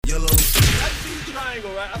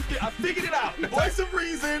triangle, right? I figured it out. Voice of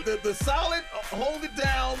reason, the solid, hold it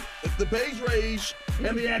down, the beige rage,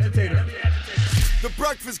 and the agitator. The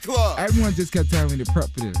Breakfast Club. Everyone just kept telling me to prep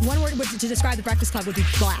for this. One word to describe the Breakfast Club would be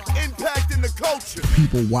black. Impacting the culture.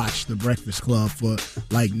 People watch the Breakfast Club for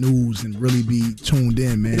like news and really be tuned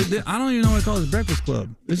in, man. I don't even know what it calls Breakfast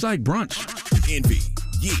Club. It's like brunch. Envy,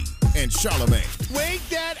 Yee, and Charlamagne. Wake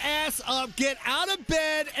that ass up, get out of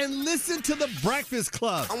bed, and listen to the Breakfast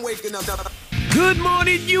Club. I'm waking up. Good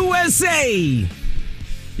morning, USA.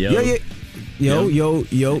 Yo.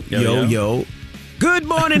 Yo. Good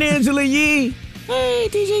morning, Angela Yee. Hey,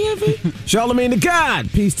 DJ Envy. Charlamagne the God.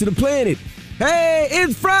 Peace to the planet. Hey,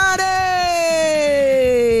 it's Friday.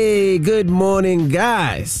 Good morning,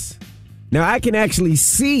 guys. Now, I can actually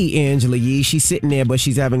see Angela Yee. She's sitting there, but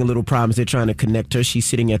she's having a little problems. They're trying to connect her. She's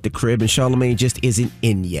sitting at the crib, and Charlamagne just isn't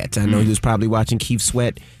in yet. I know he was probably watching Keith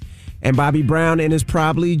Sweat and Bobby Brown and is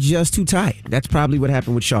probably just too tired. That's probably what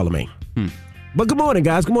happened with Charlamagne. But good morning,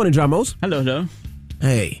 guys. Good morning, Dramos. Hello.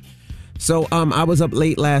 Hey. So I was up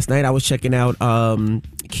late last night. I was checking out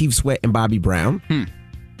Keith Sweat and Bobby Brown.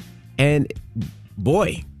 And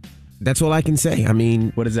boy, that's all I can say. I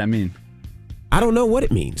mean, what does that mean? I don't know what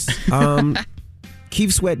it means.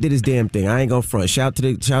 Keith Sweat did his damn thing. I ain't gonna front. Shout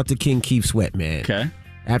to King Keith Sweat, man. Okay.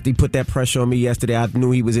 After he put that pressure on me yesterday, I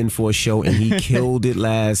knew he was in for a show, and he killed it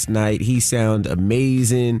last night. He sounded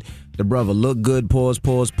amazing. The brother looked good.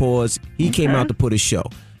 Pause. He came out to put a show.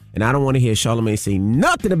 And I don't want to hear Charlamagne say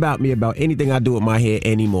nothing about me about anything I do with my hair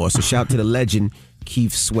anymore. So shout to the legend,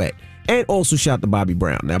 Keith Sweat. And also shout to Bobby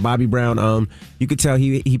Brown. Now, Bobby Brown, you could tell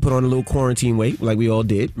he put on a little quarantine weight like we all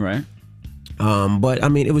did. Right. But, I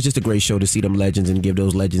mean, it was just a great show to see them legends and give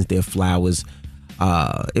those legends their flowers.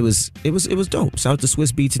 It was dope. Shout out to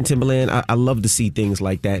Swiss Beats and Timberland. I love to see things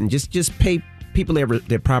like that and just pay people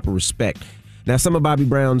their proper respect. Now, some of Bobby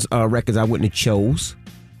Brown's records I wouldn't have chose.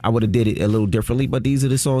 I would have did it a little differently, but these are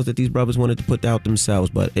the songs that these brothers wanted to put out themselves.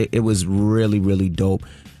 But it was really, really dope.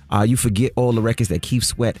 You forget all the records that Keith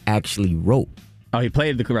Sweat actually wrote. Oh, he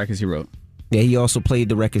played the records he wrote. Yeah, he also played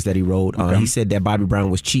the records that he wrote. Okay. He said that Bobby Brown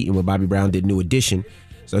was cheating when Bobby Brown did New Edition.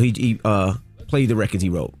 So he played the records he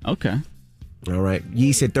wrote. Okay. All right.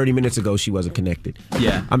 Yee said 30 minutes ago she wasn't connected.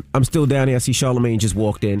 Yeah. I'm still down here. I see Charlamagne just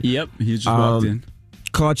walked in. Yep, he just walked in.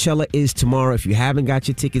 Coachella is tomorrow. If you haven't got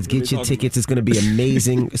your tickets, get your tickets. It's going to be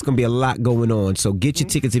amazing. It's going to be a lot going on. So get your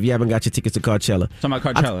tickets if you haven't got your tickets to Coachella. Talking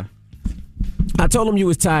about Coachella. I told him you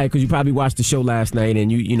was tired because you probably watched the show last night,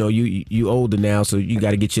 and you older now, so you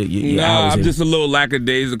got to get your hours I'm in. just a little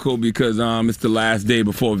lackadaisical because it's the last day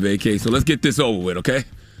before vacation. So let's get this over with, okay?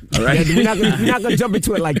 All right. We're not gonna jump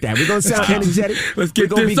into it like that. We're gonna sound energetic. Let's get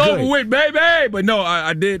this over with, baby. But no,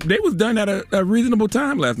 I did. They was done at a reasonable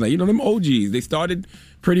time last night. You know, them OGs. They started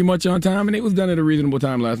pretty much on time, and it was done at a reasonable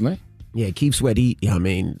time last night. Yeah, Keith Sweat.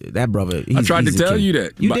 That brother. I tried to tell you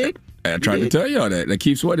that. You did? I tried to tell y'all that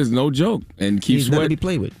Keith Sweat is no joke, and Keith Sweat. He's to be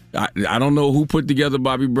played with. I don't know who put together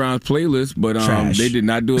Bobby Brown's playlist, but they did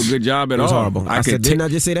not do a good job at all. It was horrible. Didn't I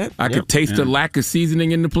just say that? I could taste the lack of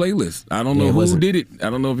seasoning in the playlist. I don't know who did it. I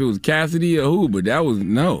don't know if it was Cassidy or who, but that was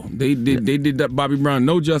They did that Bobby Brown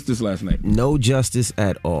no justice last night. No justice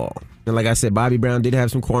at all. And like I said, Bobby Brown did have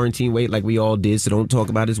some quarantine weight like we all did, so don't talk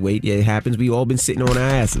about his weight. Yeah, it happens. We all been sitting on our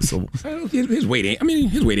asses. So his weight ain't got nothing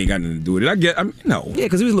to do with it. No. Yeah,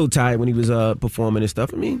 because he was a little tired when he was performing and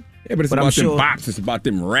stuff. Yeah, but it's about them bops. It's about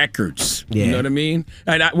them records. Yeah. You know what I mean?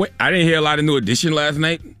 And I didn't hear a lot of New Edition last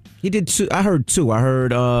night. He did two. I heard two. I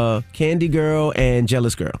heard Candy Girl and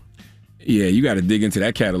Jealous Girl. Yeah, you got to dig into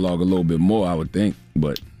that catalog a little bit more, I would think.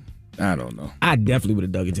 But I don't know. I definitely would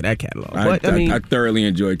have dug into that catalog. But I thoroughly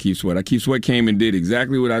enjoyed Keith Sweat. Keith Sweat came and did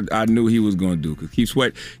exactly what I knew he was going to do.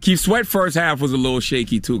 Because Keith Sweat first half was a little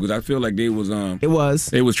shaky too. Because I feel like they was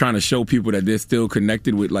they was trying to show people that they're still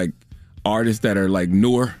connected with like artists that are like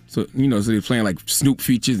newer. So so they're playing like Snoop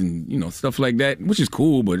features and stuff like that, which is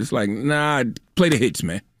cool. But it's like play the hits,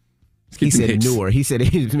 man. He said newer. He said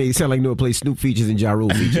it made it sound like newer play Snoop features and Ja Rule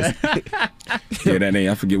features. Yeah, that ain't.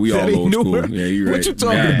 I forget. We all old school. Yeah, you're right. What you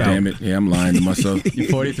talking about? Damn it. Yeah, I'm lying to myself. You're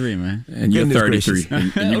 43, man. And you're 33.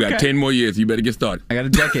 And you got 10 more years. You better get started. I got a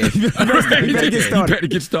decade. You better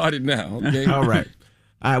get started now. Okay. All right.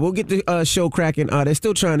 All right. We'll get the show cracking. They're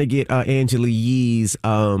still trying to get Angela Yee's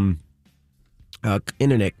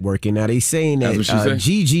internet working. Now, they saying that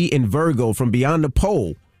GiGi and Virgo from Beyond the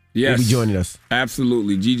Pole will be joining us.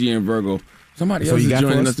 Absolutely. GiGi and Virgo. Somebody else is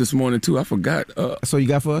joining us this morning, too. I forgot. So you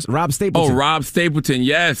got for us? Rob Stapleton. Oh, Rob Stapleton,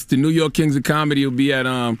 yes. The New York Kings of Comedy will be at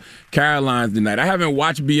Caroline's tonight. I haven't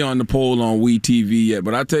watched Beyond the Pole on WeTV yet,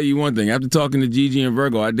 but I'll tell you one thing. After talking to GiGi and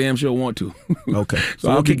Virgo, I damn sure want to. Okay.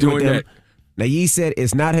 So I'll be doing that. Now, Yee said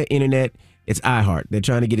it's not her internet. It's iHeart. They're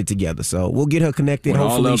trying to get it together. So we'll get her connected. When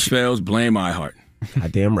Hopefully all else fails, blame iHeart.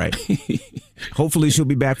 Damn right. Hopefully she'll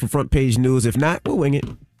be back for front page news. If not, we'll wing it.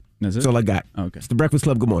 That's all I got. Okay. It's the Breakfast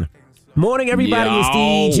Club. Good morning. Morning, everybody. Yo.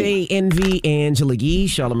 It's DJ Envy, Angela Yee,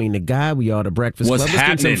 Charlamagne the Guy. We are the Breakfast What's Club. Let's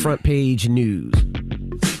happening? get some front page news.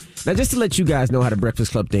 Now, just to let you guys know how the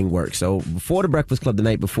Breakfast Club thing works. So, before the Breakfast Club, the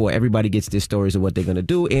night before, everybody gets their stories of what they're going to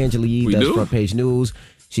do. Angela Yee does front page news.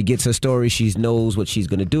 She gets her story. She knows what she's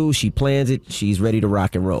going to do. She plans it. She's ready to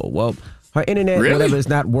rock and roll. Well, her internet, whatever, is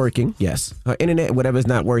not working. Yes. Her internet, whatever, is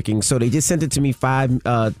not working. So they just sent it to me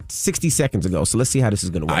 60 seconds ago. So let's see how this is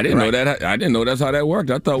going to work. I didn't know that. I didn't know that's how that worked.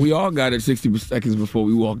 I thought we all got it 60 seconds before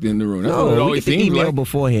we walked in the room. That's what it No, we always get the seems email like.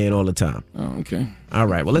 beforehand all the time. Oh, okay. All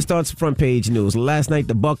right. Well, let's start some front page news. Last night,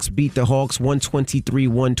 the Bucks beat the Hawks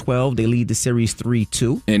 123-112. They lead the series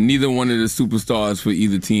 3-2. And neither one of the superstars for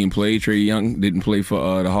either team played. Trae Young didn't play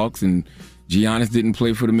for the Hawks, and Giannis didn't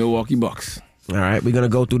play for the Milwaukee Bucks. All right, we're going to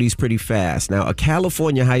go through these pretty fast. Now, a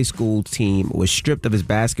California high school team was stripped of its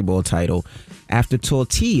basketball title after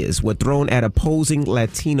tortillas were thrown at opposing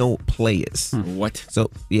Latino players. What? So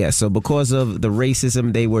because of the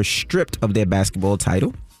racism, they were stripped of their basketball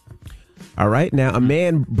title. All right, now a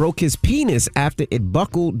man broke his penis after it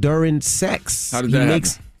buckled during sex. How did that happen?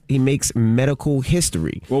 He makes medical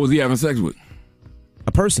history. What was he having sex with?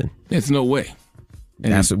 A person. There's no way.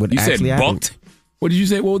 And That's what you actually said happened. bucked? What did you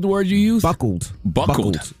say? What was the word you used? Buckled.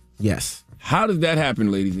 Buckled. Yes. How does that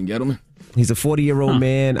happen, ladies and gentlemen? He's a 40-year-old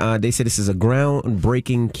man. They said this is a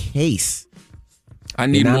groundbreaking case. I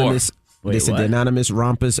need more. They said the anonymous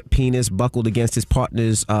romper's penis buckled against his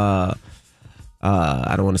partner's, I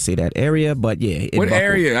don't want to say that area, but yeah. What buckled.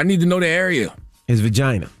 Area? I need to know the area. His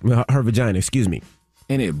vagina. Her vagina, excuse me.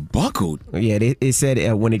 And it buckled? Yeah, it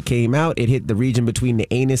said when it came out, it hit the region between the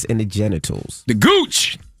anus and the genitals. The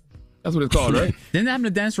gooch! That's what it's called, right? Didn't that happen to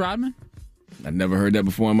Dennis Rodman? I never heard that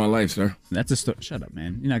before in my life, sir. That's a story. Shut up,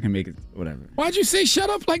 man. You're not going to make it, whatever. Why'd you say shut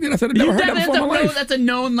up like that? I said I never heard that before in my life. That's a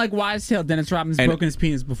known, wise tale. Dennis Rodman's broken his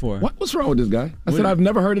penis before. What's wrong with this guy? I said I've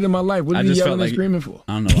never heard it in my life. What are you yelling and screaming for?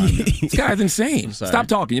 I don't know why. This guy's insane. Stop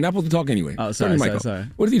talking. You're not supposed to talk anyway. Oh, sorry.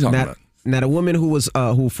 What is he talking about? Now, the woman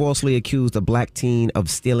who falsely accused a black teen of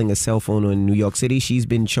stealing a cell phone in New York City, she's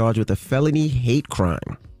been charged with a felony hate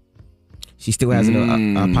crime. She still hasn't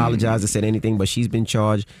apologized or said anything, but she's been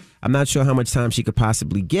charged. I'm not sure how much time she could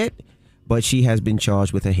possibly get, but she has been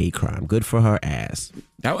charged with a hate crime. Good for her ass.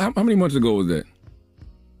 How many months ago was that?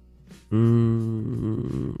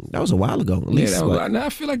 That was a while ago. At least, that was, I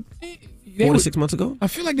feel like 4 to 6 months ago. I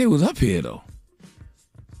feel like they was up here though.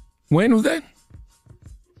 When was that?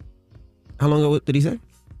 How long ago did he say?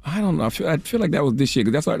 I don't know. I feel like that was this year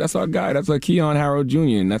because that's our guy. That's Keon Harold Jr.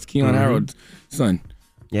 and that's Keon Harold's son.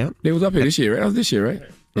 Yeah, they was up here this year, right? That was this year, right?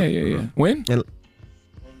 Yeah. When?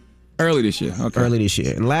 Early this year. Okay. Early this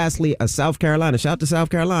year. And lastly, shout out to South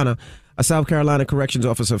Carolina. A South Carolina corrections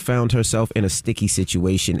officer found herself in a sticky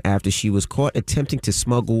situation after she was caught attempting to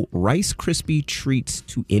smuggle Rice Krispie treats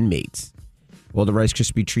to inmates. Well, the Rice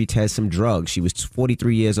Krispie treats had some drugs. She was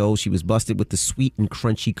 43 years old. She was busted with the sweet and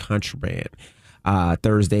crunchy contraband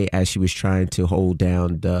Thursday as she was trying to hold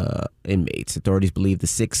down the inmates. Authorities believe the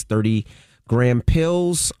 630-gram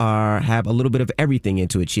pills have a little bit of everything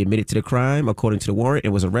into it. She admitted to the crime, according to the warrant,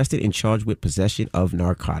 and was arrested and charged with possession of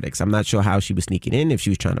narcotics. I'm not sure how she was sneaking in, if she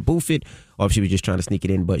was trying to boof it, or if she was just trying to sneak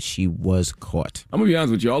it in, but she was caught. I'm gonna be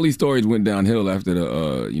honest with you. All these stories went downhill after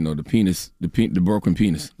the penis, the broken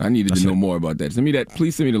penis. I needed to know more about that.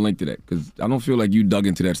 Please send me the link to that because I don't feel like you dug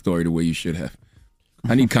into that story the way you should have.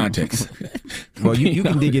 I need context. Well, you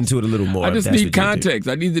can dig into it a little more. I just need context.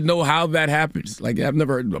 I need to know how that happens. Like, I've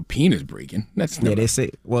never heard of a penis breaking. They say,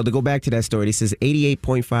 well, to go back to that story, it says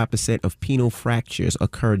 88.5% of penile fractures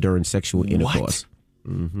occur during sexual intercourse.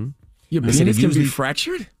 Mm-hmm. Your penis can be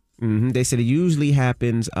fractured? Mm-hmm. They said it usually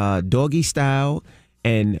happens doggy style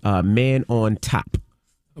and man on top.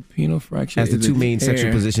 A penile fracture as the two main sexual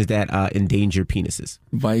positions that endanger penises.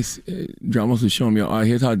 Vice dramas was showing me.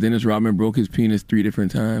 Here's how Dennis Rodman broke his penis 3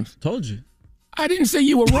 different times. Told you. I didn't say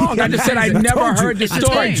you were wrong. I just said I never heard the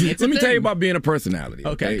story. Let me tell you about being a personality.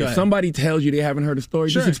 Okay, if somebody tells you they haven't heard a story,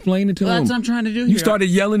 just explain it to them. That's what I'm trying to do. You started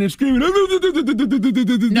yelling and screaming.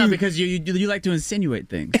 No, because you like to insinuate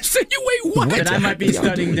things. Insinuate what? That I might be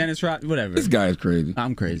studying Dennis Rodman. Whatever. This guy is crazy.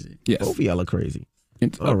 I'm crazy. Yes. Both of y'all are crazy.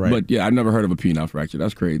 All right. But yeah, I've never heard of a penile fracture.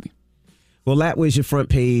 That's crazy. Well, that was your front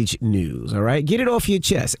page news, all right? Get it off your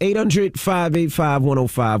chest.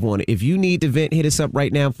 800-585-1051. If you need to vent, hit us up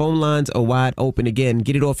right now. Phone lines are wide open again.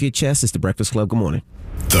 Get it off your chest. It's The Breakfast Club. Good morning.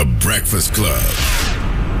 The Breakfast Club.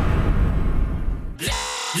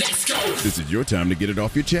 Let's go. This is your time to get it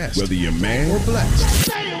off your chest, whether you're mad or blessed.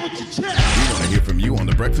 Say it with your chest. We want to hear from you on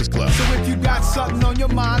The Breakfast Club. So if you got something on your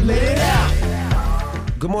mind, let it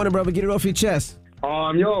out. Good morning, brother. Get it off your chest.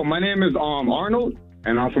 Yo, my name is Arnold,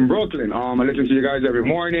 and I'm from Brooklyn. I listen to you guys every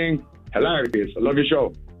morning. Hilarious. I love your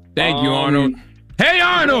show. Thank you, Arnold. Hey,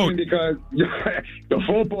 Arnold! Because the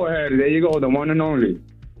football head, there you go, the one and only.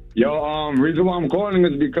 Reason why I'm calling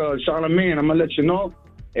is because, Charlamagne, I'm going to let you know,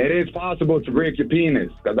 it is possible to break your penis.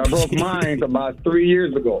 Because I broke mine about 3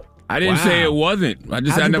 years ago. I didn't say it wasn't. I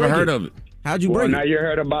never heard of it. How'd you break it? Now you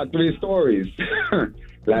heard about 3 stories.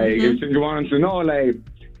 If you wanted to know,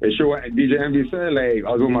 DJ Envy said, I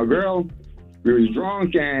was with my girl, we was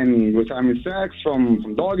drunk and was having sex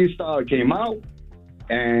from doggy style. It came out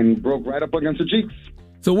and broke right up against the cheeks.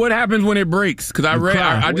 So what happens when it breaks? Because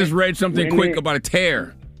I just read something quick about a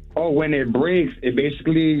tear. Oh, when it breaks, it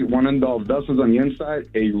basically, one of the vessels on the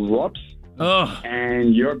inside erupts. Ugh.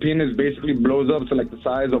 And your penis basically blows up to the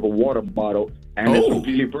size of a water bottle, and it's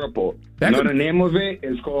completely purple. The name of it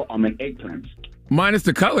is called an eggplant. Minus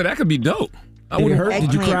the color, that could be dope. Did it hurt?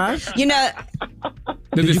 Did you cry?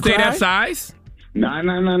 Does it stay that size?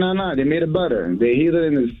 No. They made it better. They heated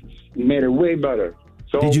it and made it way better.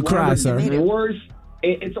 So did you cry, sir?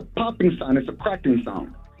 It's a popping sound. It's a cracking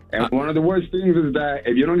sound. And one of the worst things is that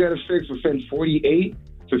if you don't get it fixed within 48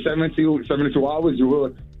 to 72 hours, you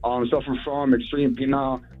will suffer from extreme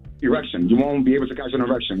penile erection. You won't be able to catch an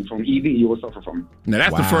erection. From ED, you will suffer from. Now,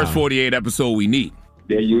 that's the first 48 episode we need.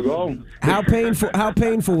 There you go. How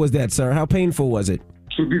painful was that, sir? How painful was it?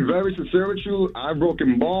 To be very sincere with you, I've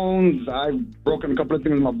broken bones. I've broken a couple of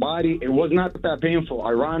things in my body. It was not that painful.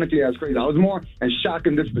 Ironically, that's crazy. I was more in shock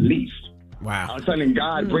and disbelief. Wow. I was telling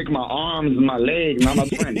God, break my arms and my legs, not my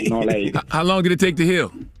friend. How long did it take to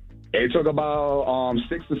heal? It took about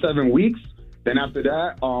 6 to 7 weeks. Then after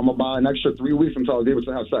that, about an extra 3 weeks until I was able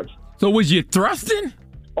to have sex. So was you thrusting?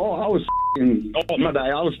 Oh, I was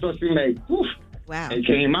I was thrusting woof. Wow. It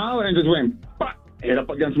came out and just went, pop, hit up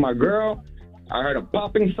against my girl. I heard a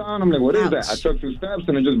popping sound. I'm like, what is that? I took 2 steps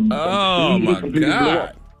and it just completely blew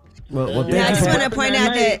up. Well, I just want to point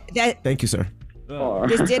out that thank you, sir.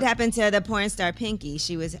 This did happen to the porn star Pinky.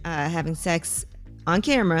 She was having sex on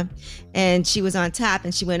camera, and she was on top,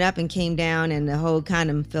 and she went up and came down, and the whole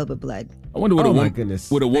condom filled with blood. I wonder would a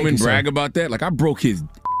woman brag about that? Like, I broke his,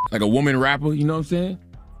 like a woman rapper, you know what I'm saying?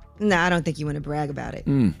 No, I don't think you want to brag about it.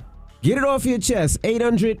 Get it off your chest.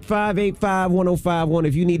 800-585-1051.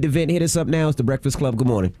 If you need to vent, hit us up now. It's The Breakfast Club. Good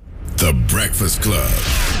morning. The Breakfast Club.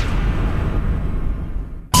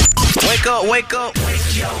 Wake up, wake up.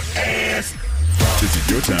 Wake your ass. This is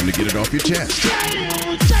your time to get it off your chest.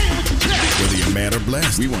 Whether you're mad or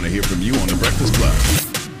blessed, we want to hear from you on The Breakfast Club.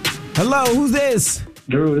 Hello, who's this?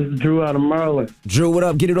 Drew, this is Drew out of Maryland. Drew, what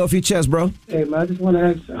up? Get it off your chest, bro. Hey, man, I just want to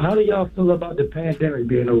ask, how do y'all feel about the pandemic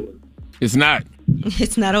being over? It's not.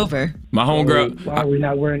 It's not over. My homegirl. Why are we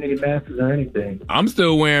not wearing any masks or anything? I'm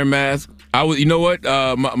still wearing masks. You know what?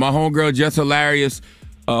 My homegirl, Jess Hilarious,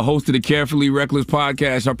 hosted a Carefully Reckless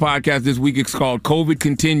podcast. Our podcast this week is called COVID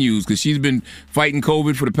Continues because she's been fighting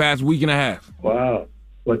COVID for the past week and a half. Wow.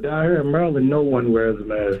 Well, down here in Maryland, no one wears a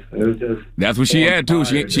mask. It was just. That's what she had too.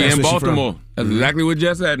 She in Baltimore. That's exactly what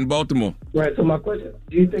Jess had in Baltimore. Right. So my question: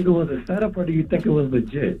 do you think it was a setup or do you think it was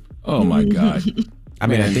legit? Oh my God. I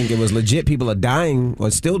mean, I think it was legit. People are dying or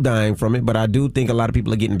still dying from it, but I do think a lot of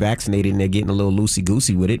people are getting vaccinated and they're getting a little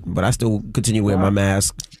loosey-goosey with it. But I still continue wearing my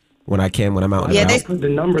mask when I can, when I'm out and about.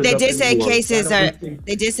 They did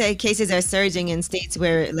say cases are surging in states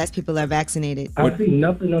where less people are vaccinated. I see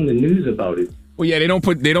nothing on the news about it. Well, yeah, they don't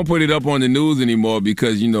put it up on the news anymore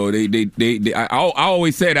because I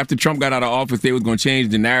always said after Trump got out of office they was going to change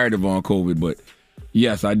the narrative on COVID, but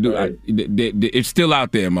yes, I do. Right. It's still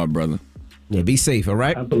out there, my brother. Yeah, be safe, all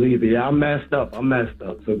right? I believe it. Yeah, I'm messed up, so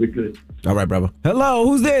we're good. All right, brother. Hello,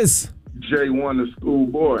 who's this? J1, the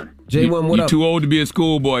schoolboy. J1, what you up? too old to be a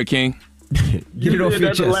schoolboy, King. Get it off your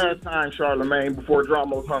chest. That's the last time, Charlamagne, before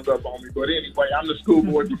Dramos hung up on me. But anyway, I'm the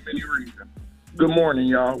schoolboy for many reasons. Good morning,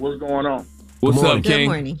 y'all. What's going on? What's up, King?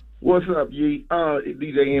 Good morning. What's up, Yee?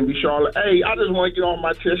 DJ Envy, Charlotte. Hey, I just want to get on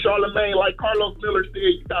my chest. Charlamagne, like Carlos Miller said,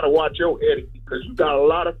 you got to watch your etiquette because you got a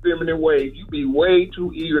lot of feminine ways. You be way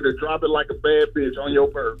too eager to drop it like a bad bitch on your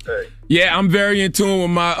birthday. Yeah, I'm very in tune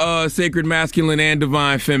with my sacred masculine and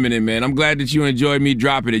divine feminine, man. I'm glad that you enjoyed me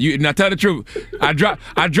dropping it. Now, tell the truth. I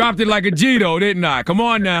dropped it like a G, though, didn't I? Come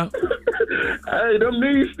on now. Hey, them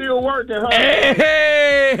knees still working, huh?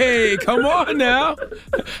 Hey, come on now.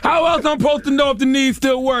 How else I'm supposed to know if the knees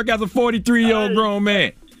still work as a 43-year-old grown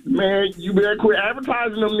man? Man, you better quit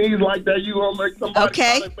advertising them knees like that. You gonna make somebody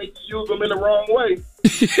try to make you use them in the wrong way.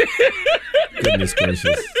 Goodness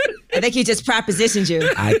gracious. I think he just propositioned you.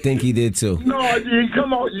 I think he did too. No, G,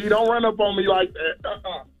 come on, G, don't run up on me like that.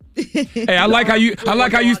 Hey, I like how you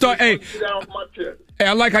start. Hey,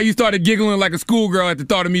 I like how you started giggling like a schoolgirl at the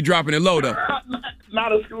thought of me dropping it low, though.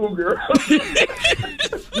 Not a schoolgirl.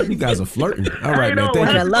 You guys are flirting. All right, man. Thank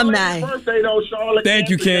An you. alumni. Birthday though, Charlotte. Thank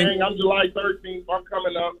you, King. Gang. I'm July 13th. I'm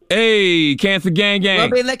coming up. Hey, Cancer Gang Gang.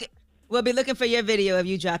 We'll be looking for your video of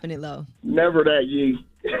you dropping it low. Never that, G.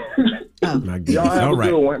 Oh, my goodness. Y'all have All a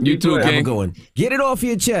right. good one. You too, Have a King. good one. Get it off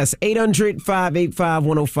your chest.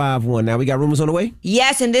 800-585-1051. Now we got rumors on the way?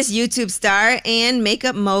 Yes, and this YouTube star and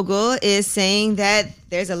makeup mogul is saying that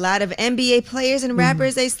there's a lot of NBA players and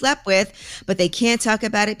rappers they slept with, but they can't talk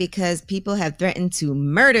about it because people have threatened to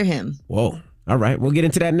murder him. Whoa. All right. We'll get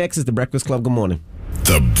into that next. It's The Breakfast Club. Good morning.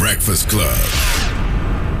 The Breakfast Club.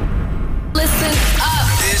 Listen up.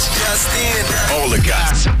 It's just in. All the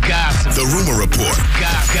gossip. The Rumor Report.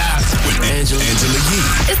 Gossip. With Angela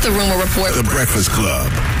Yee. It's the Rumor Report. The Breakfast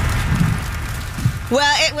Club.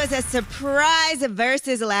 Well, it was a surprise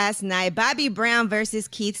versus last night. Bobby Brown versus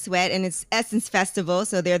Keith Sweat, and it's Essence Festival,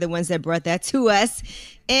 so they're the ones that brought that to us.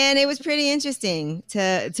 And it was pretty interesting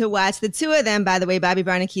to watch. The two of them, by the way, Bobby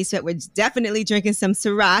Brown and Keith Sweat, were definitely drinking some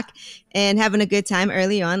Ciroc and having a good time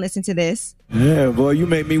early on. Listen to this. Yeah, boy, you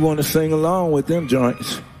make me want to sing along with them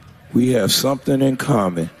joints. We have something in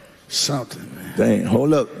common. Something, man. Dang,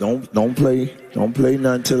 hold up. Don't play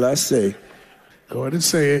nothing till I say. Go ahead and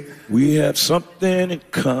say it. We have something in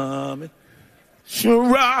common.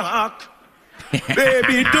 Ciroc.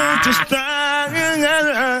 Baby, don't you stop.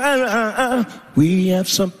 We have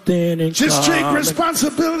something in common. Just take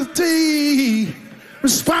responsibility.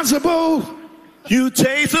 Responsible. You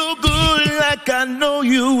taste so good like I know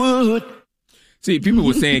you would. See, people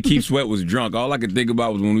were saying Keith Sweat was drunk. All I could think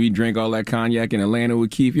about was when we drank all that cognac in Atlanta with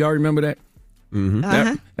Keith. Y'all remember that?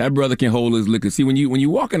 Mm-hmm. That brother can hold his liquor. See, when you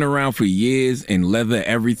walking around for years in leather,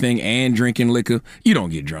 everything, and drinking liquor, you don't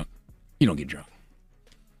get drunk. You don't get drunk.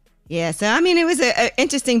 Yeah, so I mean, it was an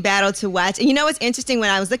interesting battle to watch. And you know what's interesting? When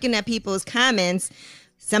I was looking at people's comments,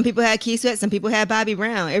 some people had Keith Sweat, some people had Bobby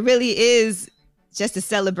Brown. It really is just a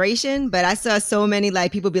celebration, but I saw so many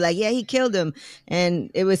people be like, yeah, he killed him,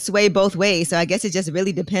 and it would sway both ways. So I guess it just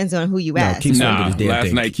really depends on who you ask.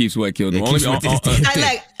 Last night Keith Sweat killed him.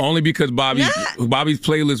 Only because Bobby's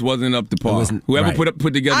playlist wasn't up to par. Whoever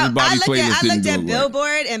put together Bobby's playlist didn't go at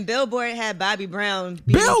Billboard, and Billboard had Bobby Brown.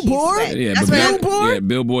 Billboard? Yeah, that's Billboard? Yeah,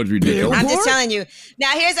 Billboard's ridiculous. I'm just telling you.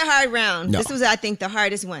 Now here's a hard round. No. This was, I think, the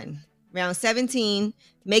hardest one. Round 17,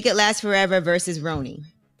 Make It Last Forever versus Roni.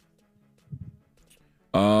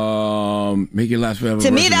 Make It Last Forever.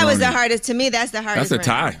 To me, that was the hardest. To me, that's the hardest. That's a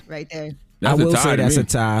tie right there. I will say that's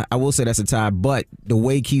a tie. But the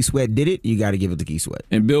way Keith Sweat did it, you got to give it to Keith Sweat.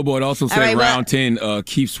 And Billboard also said round 10,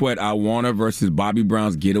 Keith Sweat, I Wanna versus Bobby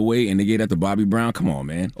Brown's Getaway, and they gave that to Bobby Brown. Come on,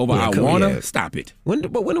 man. Over I Wanna? Stop it. When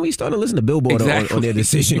are we starting to listen to Billboard on their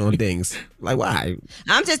decision on things? Like, why?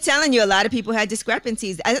 I'm just telling you, a lot of people had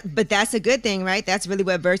discrepancies. But that's a good thing, right? That's really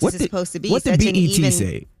what Versus is supposed to be. What did BET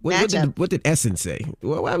say? What did Essence say?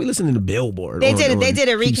 Why are we listening to Billboard? They did a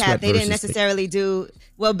recap. They didn't necessarily do...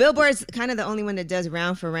 Well, Billboard's kind of the only one that does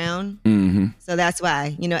round for round. Mm-hmm. So that's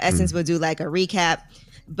why, Essence will do like a recap.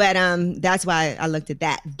 But that's why I looked at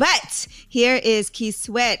that. But here is Keith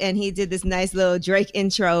Sweat, and he did this nice little Drake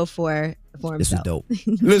intro for himself. This is dope.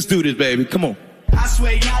 Let's do this, baby. Come on. I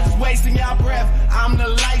swear y'all just wasting y'all breath. I'm the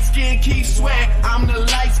light-skinned Keith Sweat. I'm the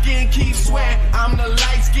light-skinned Keith Sweat. I'm the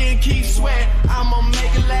light-skinned Keith Sweat. I'ma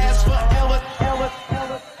make it last forever.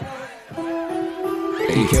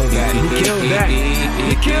 He killed that. He killed that.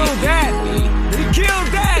 He killed that. He killed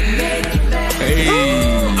that.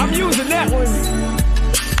 Hey. I'm using that one.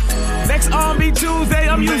 Next R&B Tuesday,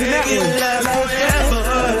 I'm using that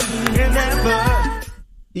one.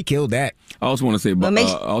 He killed that. I also want to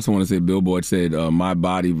say Billboard said my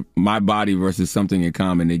body versus Something in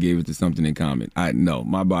Common. They gave it to Something in Common. No,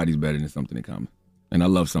 my body's better than Something in Common. And I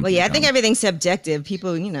love Something. Well, yeah, I think everything's subjective.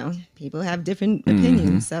 People, people have different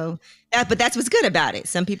opinions. So, but that's what's good about it.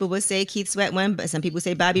 Some people would say Keith Sweat won, but some people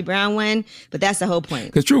say Bobby Brown won. But that's the whole point.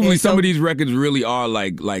 Because truthfully, some of these records really are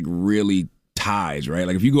like really ties, right?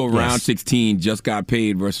 Like if you go round 16, Just Got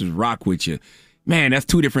Paid versus Rock With You. Man, that's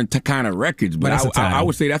two different kind of records. But I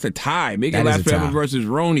would say that's a tie. Make It Last Forever versus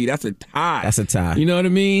Roni. That's a tie. That's a tie. You know what I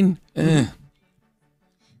mean?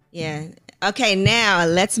 Yeah. Okay, now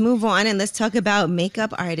let's move on and let's talk about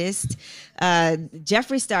makeup artist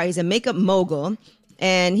Jeffree Star. He's a makeup mogul.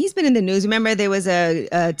 And he's been in the news. Remember, there was a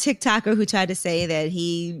TikToker who tried to say that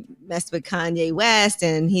he messed with Kanye West,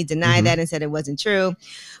 and he denied that and said it wasn't true.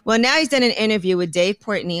 Well, now he's done an interview with Dave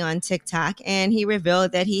Portnoy on TikTok, and he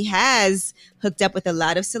revealed that he has hooked up with a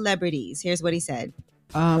lot of celebrities. Here's what he said.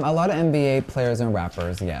 A lot of NBA players and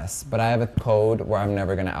rappers, yes. But I have a code where I'm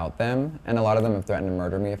never going to out them. And a lot of them have threatened to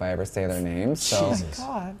murder me if I ever say their names. So Jesus.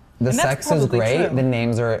 God. The sex is great. True. The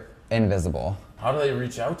names are invisible. How do they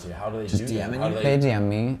reach out to you? How do they Just do that? DM you? They DM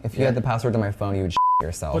me. If you had the password to my phone, you would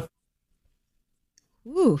yourself.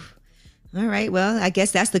 Ooh. All right. Well, I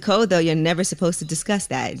guess that's the code, though. You're never supposed to discuss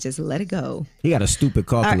that. Just let it go. He got a stupid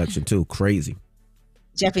car collection, too. Crazy.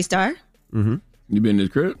 Jeffree Star? Mm-hmm. You been to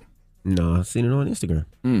his crib? No, I've seen it on Instagram.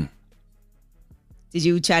 Did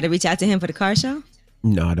you try to reach out to him for the car show?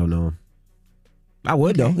 No, I don't know him. I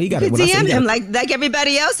would though. He got You it. could DM him like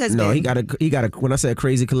everybody else has No, been. he got a. When I say a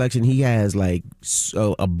crazy collection, he has like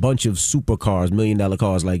a bunch of supercars, $1 million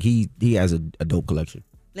cars. Like he has a dope collection.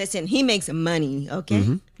 Listen, he makes money,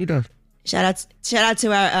 okay? He does. Shout out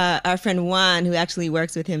to our friend Juan, who actually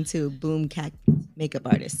works with him too, Boom Cat makeup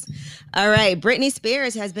artist. All right, Britney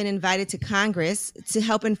Spears has been invited to Congress to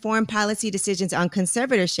help inform policy decisions on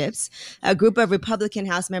conservatorships. A group of Republican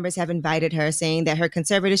House members have invited her, saying that her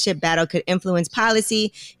conservatorship battle could influence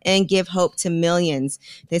policy and give hope to millions.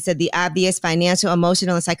 They said the obvious financial,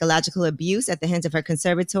 emotional, and psychological abuse at the hands of her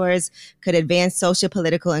conservators could advance social,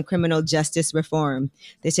 political, and criminal justice reform.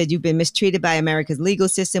 They said, you've been mistreated by America's legal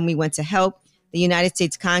system. We want to help. The United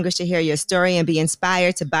States Congress should hear your story and be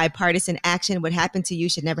inspired to bipartisan action. What happened to you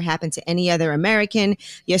should never happen to any other American.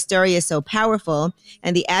 Your story is so powerful,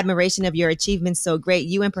 and the admiration of your achievements so great.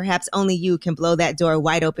 You and perhaps only you can blow that door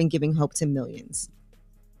wide open, giving hope to millions.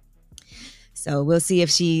 So we'll see if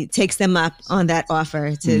she takes them up on that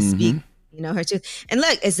offer to speak, her truth. And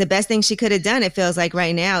look, it's the best thing she could have done, it feels like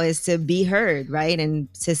right now, is to be heard, right?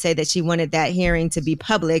 And to say that she wanted that hearing to be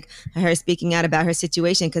public, her speaking out about her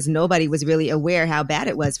situation, because nobody was really aware how bad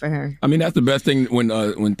it was for her. I mean, that's the best thing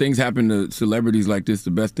when things happen to celebrities like this.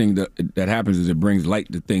 The best thing that happens is it brings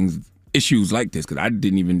light to issues like this, because I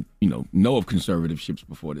didn't even know of conservationships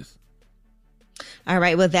before this. All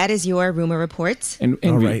right, well, that is your rumor report. And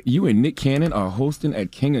right. You and Nick Cannon are hosting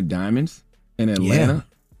at King of Diamonds in Atlanta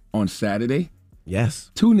on Saturday.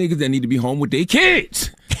 Yes. 2 niggas that need to be home with their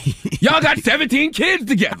kids. Y'all got 17 kids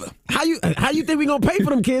together. How you think we gonna pay for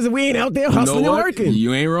them kids if we ain't out there hustling and working?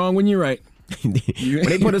 You ain't wrong when you're right. When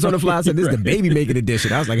they put us on the fly, I said this is the baby making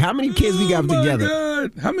edition. I was like, how many kids we got together?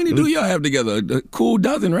 God. How many do y'all have together? A cool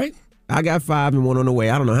dozen, right? I got 5 and 1 on the way.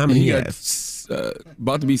 I don't know how many he has.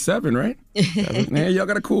 About to be 7, right? 7. Man, y'all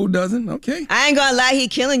got a cool dozen. Okay. I ain't gonna lie, he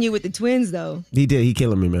killing you with the twins, though. He did. He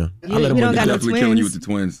killing me, man. I let him win that. Definitely killing you with the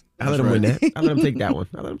twins. I let him win that. I let him take that one.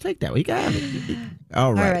 He can have it.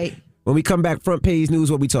 All right. When we come back, front page news,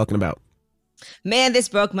 what we talking about? Man, this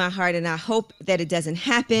broke my heart, and I hope that it doesn't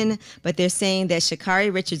happen. But they're saying that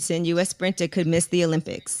Sha'Carri Richardson, U.S. sprinter, could miss the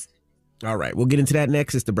Olympics. All right. We'll get into that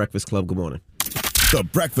next. It's The Breakfast Club. Good morning. The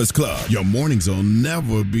Breakfast Club. Your mornings will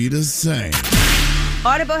never be the same.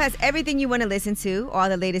 Audible has everything you want to listen to, all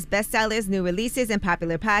the latest bestsellers, new releases, and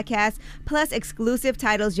popular podcasts, plus exclusive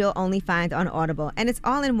titles you'll only find on Audible. And it's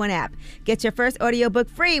all in one app. Get your first audiobook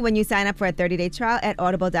free when you sign up for a 30-day trial at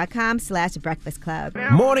audible.com/Breakfast Club.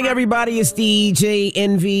 Morning, everybody. It's DJ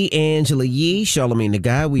Envy, Angela Yee, Charlamagne the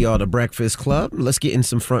Guy. We are The Breakfast Club. Let's get in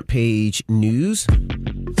some front page news.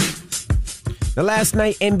 Now, last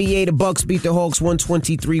night, NBA, the Bucks beat the Hawks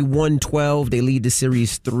 123-112. They lead the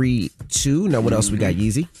series 3-2. Now, what else we got,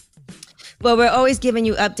 Yeezy? Well, we're always giving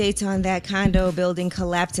you updates on that condo building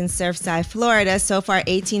collapse in Surfside, Florida. So far,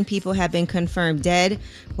 18 people have been confirmed dead.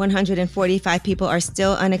 145 people are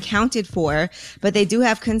still unaccounted for, but they do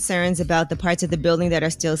have concerns about the parts of the building that are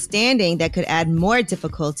still standing that could add more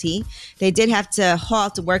difficulty. They did have to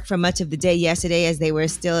halt work for much of the day yesterday as they were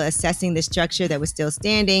still assessing the structure that was still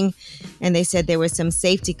standing. And they said there were some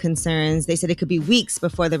safety concerns. They said it could be weeks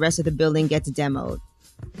before the rest of the building gets demoed.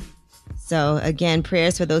 So again,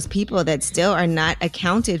 prayers for those people that still are not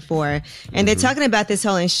accounted for. And they're talking about this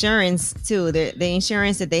whole insurance too. The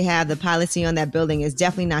insurance that they have, the policy on that building is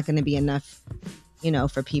definitely not going to be enough,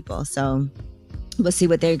 for people. So we'll see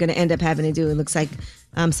what they're going to end up having to do. It looks like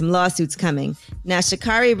some lawsuits coming. Now,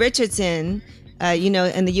 Sha'Carri Richardson,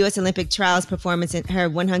 in the U.S. Olympic trials performance in her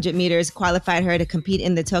 100 meters qualified her to compete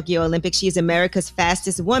in the Tokyo Olympics. She is America's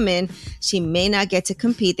fastest woman. She may not get to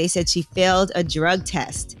compete. They said she failed a drug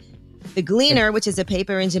test. The Gleaner, which is a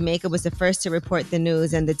paper in Jamaica, was the first to report the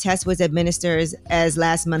news, and the test was administered at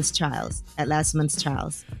last month's trials.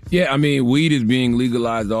 Yeah, I mean, weed is being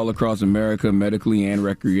legalized all across America, medically and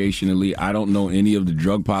recreationally. I don't know any of the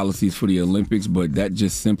drug policies for the Olympics, but that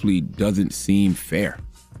just simply doesn't seem fair.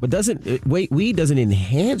 But weed doesn't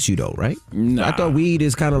enhance you though, right? Nah. I thought weed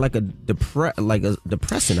is kind of like a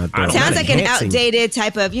depressant. I thought. Sounds like an outdated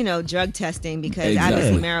type of, drug testing, because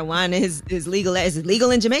obviously marijuana is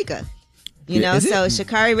legal in Jamaica. So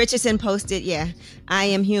Sha'Carri Richardson posted, I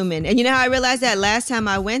am human. And you know how I realized that? Last time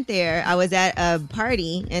I went there, I was at a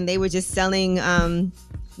party and they were just selling,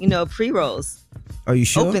 pre-rolls. Are you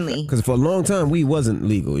sure? Openly. Because for a long time, weed wasn't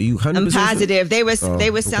legal. Are you 100% I'm positive. Sure?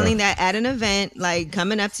 They were selling that at an event, like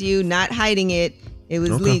coming up to you, not hiding it. It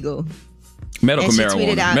was legal. Medical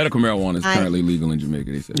marijuana is currently legal in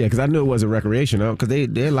Jamaica, they said. Yeah, because I knew it wasn't recreational, because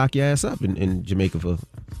they lock your ass up in Jamaica for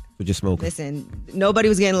just smoking. Listen, nobody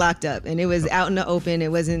was getting locked up, and it was out in the open.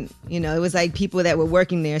 It wasn't, it was like people that were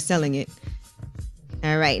working there selling it.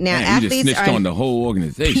 All right, now athletes you just snitched on the whole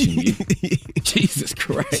organization. Jesus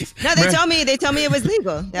Christ! No, they told me it was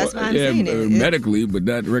legal. That's why I'm saying it. Medically, but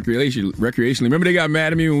not recreationally. Remember, they got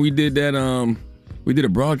mad at me when we did that. We did a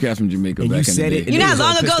broadcast from Jamaica back in the day. You know how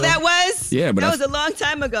long ago that was? Yeah, but that was a long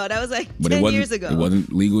time ago. That was like 10 years ago. It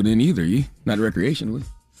wasn't legal then either. Not recreationally.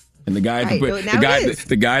 And the guy,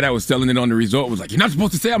 the guy that was selling it on the resort was like, "You're not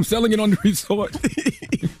supposed to say I'm selling it on the resort."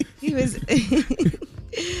 He was.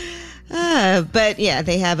 But yeah,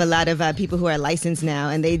 they have a lot of people who are licensed now,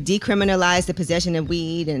 and they decriminalize the possession of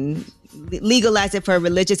weed and legalize it for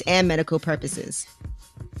religious and medical purposes.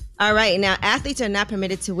 All right, now athletes are not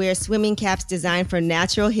permitted to wear swimming caps designed for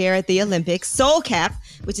natural hair at the Olympics. Soul Cap,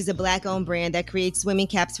 which is a Black-owned brand that creates swimming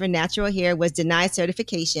caps for natural hair, was denied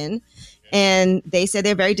certification. And they said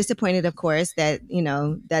they're very disappointed, of course, that,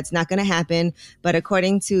 that's not going to happen. But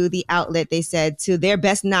according to the outlet, they said, to their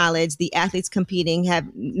best knowledge, the athletes competing have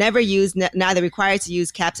never used, neither required to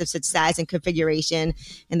use caps of such size and configuration.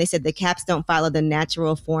 And they said the caps don't follow the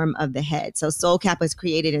natural form of the head. So Soul Cap was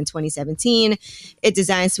created in 2017. It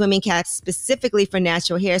designed swimming caps specifically for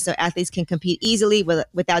natural hair so athletes can compete easily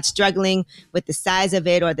without struggling with the size of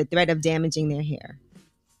it or the threat of damaging their hair.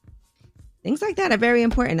 Things like that are very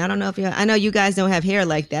important. I don't know I know you guys don't have hair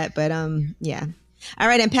like that, but yeah. All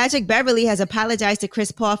right, and Patrick Beverley has apologized to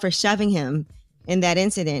Chris Paul for shoving him in that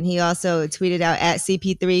incident. He also tweeted out at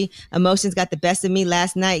CP3, "Emotions got the best of me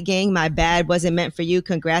last night, gang. My bad wasn't meant for you.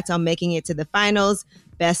 Congrats on making it to the finals.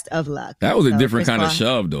 Best of luck." That was a different kind of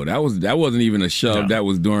shove, though. That wasn't even a shove. No. That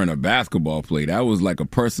was during a basketball play. That was like a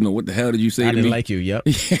personal, what the hell did you say to me? I didn't like you, yep.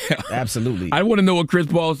 Yeah. Absolutely. I want to know what Chris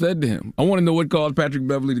Paul said to him. I want to know what caused Patrick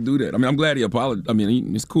Beverley to do that. I mean, I'm glad he apologized. I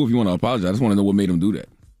mean, it's cool if you want to apologize. I just want to know what made him do that.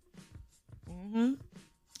 Mm-hmm.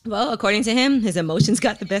 Well, according to him, his emotions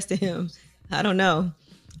got the best of him. I don't know.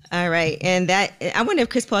 All right. And I wonder if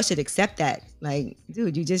Chris Paul should accept that. Like,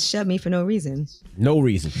 dude, you just shoved me for no reason. No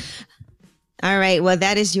reason. All right. Well,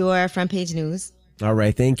 that is your front page news. All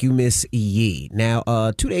right. Thank you, Miss Yee.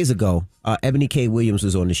 Now, 2 days ago, Ebony K. Williams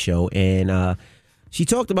was on the show, and she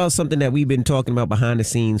talked about something that we've been talking about behind the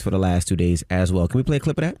scenes for the last 2 days as well. Can we play a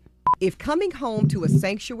clip of that? If coming home to a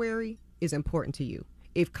sanctuary is important to you,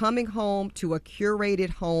 if coming home to a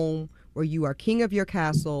curated home where you are king of your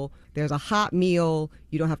castle, there's a hot meal,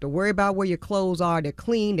 you don't have to worry about where your clothes are, they're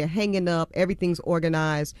clean, they're hanging up, everything's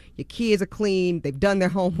organized, your kids are clean, they've done their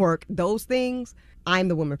homework, those things, I'm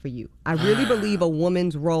the woman for you. I really believe a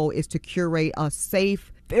woman's role is to curate a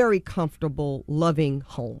safe, very comfortable, loving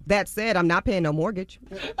home. That said, I'm not paying no mortgage.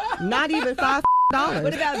 Not even $5.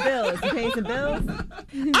 What about bills? You paying some bills?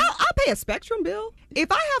 I'll pay a Spectrum bill.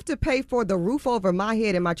 If I have to pay for the roof over my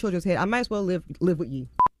head and my children's head, I might as well live with you.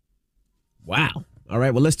 Wow. All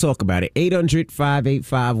right, well, let's talk about it.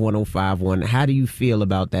 800-585-1051. How do you feel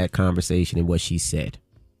about that conversation and what she said?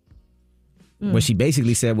 What she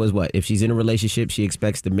basically said was what? If she's in a relationship, she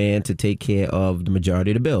expects the man to take care of the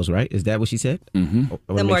majority of the bills, right? Is that what she said? Mm-hmm.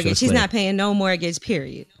 The mortgage. She's not paying no mortgage,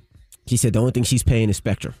 period. She said the only thing she's paying is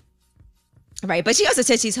Spectrum. Right, but she also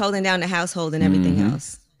said she's holding down the household and everything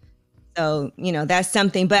else. So, that's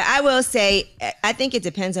something. But I will say, I think it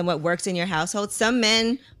depends on what works in your household. Some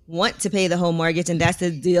men want to pay the whole mortgage, and that's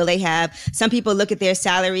the deal they have. Some people look at their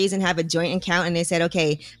salaries and have a joint account, and they said,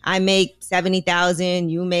 okay, I make $70,000,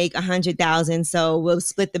 you make $100,000, so we'll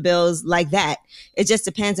split the bills like that. It just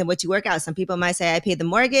depends on what you work out. Some people might say, I pay the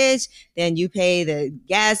mortgage, then you pay the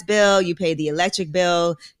gas bill, you pay the electric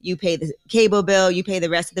bill, you pay the cable bill, you pay the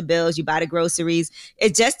rest of the bills, you buy the groceries.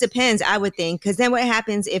 It just depends, I would think, because then what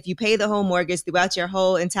happens if you pay the whole mortgage throughout your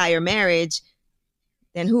whole entire marriage,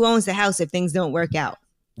 then who owns the house if things don't work out?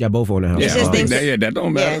 Yeah, both own the house. It's just things that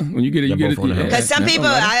don't matter. When you get it, you get it. Because some people,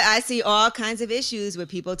 I see all kinds of issues with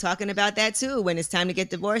people talking about that too. When it's time to get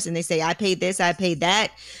divorced, and they say, "I paid this, I paid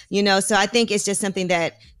that," So I think it's just something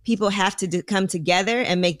that people have to come together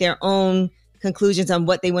and make their own conclusions on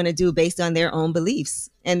what they want to do based on their own beliefs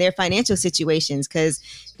and their financial situations. Because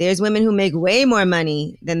there's women who make way more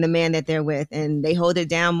money than the man that they're with, and they hold it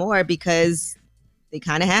down more because they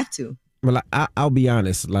kind of have to. Well, I'll be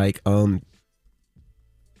honest. Like,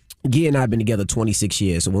 Gia and I have been together 26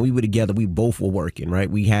 years. So when we were together, we both were working, right?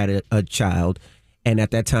 We had a child. And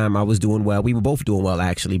at that time, I was doing well. We were both doing well,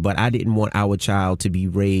 actually. But I didn't want our child to be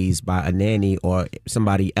raised by a nanny or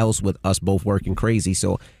somebody else with us both working crazy.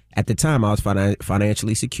 So at the time, I was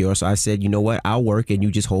financially secure. So I said, you know what? I'll work and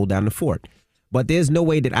you just hold down the fort. But there's no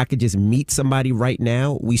way that I could just meet somebody right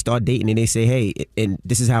now. We start dating and they say, hey, and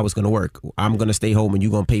this is how it's going to work. I'm going to stay home and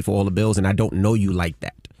you're going to pay for all the bills. And I don't know you like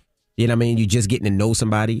that. You know what I mean? You're just getting to know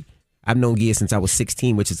somebody. I've known Gia since I was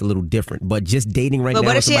 16, which is a little different. But just dating right now. But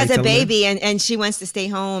what if she has a baby and she wants to stay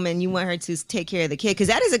home and you want her to take care of the kid? Because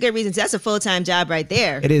that is a good reason. That's a full-time job right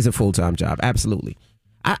there. It is a full-time job. Absolutely.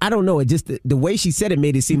 I don't know. It just the way she said it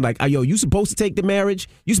made it seem like, oh, yo, you supposed to take the marriage.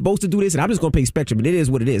 You supposed to do this. And I'm just going to pay Spectrum. And it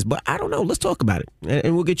is what it is. But I don't know. Let's talk about it.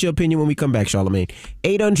 And we'll get your opinion when we come back, Charlamagne.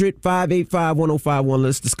 800-585-1051.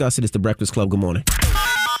 Let's discuss it. It's The Breakfast Club. Good morning.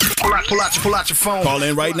 Pull out your phone. Call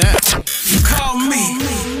in right now. Call me.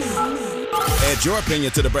 Add your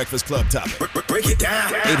opinion to The Breakfast Club topic. Break it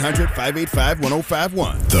down.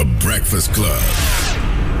 800-585-1051. The Breakfast Club.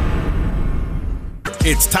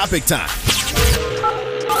 It's topic time.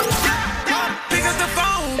 Pick up the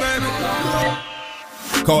phone, baby.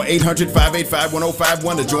 Call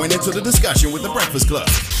 800-585-1051 to join into the discussion with The Breakfast Club.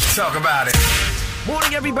 Talk about it.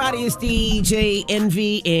 Morning, everybody. It's DJ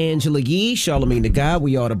Envy, Angela Yee, Charlamagne the Guy.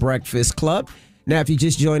 We are The Breakfast Club. Now, if you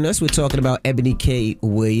just joined us, we're talking about Ebony K.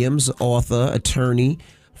 Williams, author, attorney,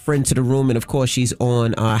 friend to the room, and of course, she's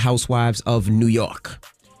on Housewives of New York.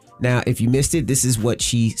 Now, if you missed it, this is what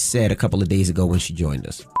she said a couple of days ago when she joined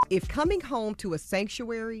us. If coming home to a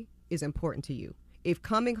sanctuary is important to you, if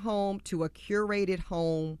coming home to a curated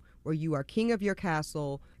home where you are king of your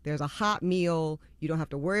castle, there's a hot meal, you don't have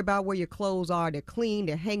to worry about where your clothes are, they're clean,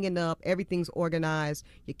 they're hanging up, everything's organized,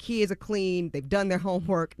 your kids are clean, they've done their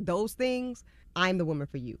homework, those things, I'm the woman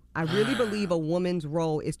for you. I really believe a woman's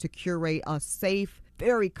role is to curate a safe,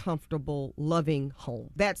 very comfortable, loving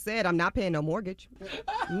home. That said, I'm not paying no mortgage.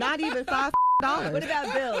 Not even $5. What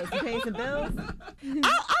about bills? You paying some bills?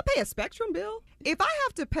 I'll pay a Spectrum bill. If I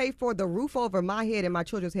have to pay for the roof over my head and my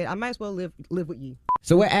children's head, I might as well live with you.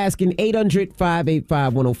 So we're asking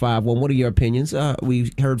 800-585-1051. What are your opinions?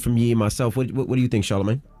 We heard from Yee and myself. What do you think,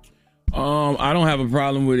 Charlamagne? I don't have a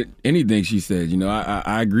problem with anything she said. You know,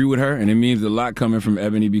 I agree with her, and it means a lot coming from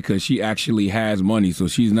Ebony because she actually has money. So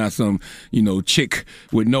she's not some, chick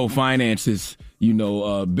with no finances,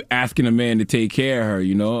 asking a man to take care of her,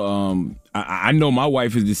 I know my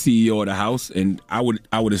wife is the CEO of the house, and I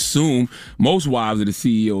would assume most wives are the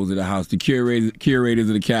CEOs of the house, the curators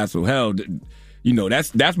of the castle. Hell,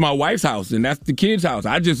 that's my wife's house, and that's the kid's house.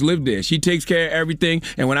 I just live there. She takes care of everything,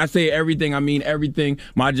 and when I say everything, I mean everything.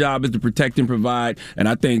 My job is to protect and provide, and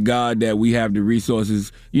I thank God that we have the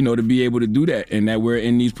resources, to be able to do that, and that we're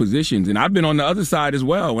in these positions. And I've been on the other side as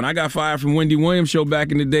well. When I got fired from Wendy Williams' show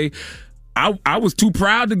back in the day, I was too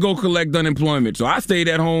proud to go collect unemployment, so I stayed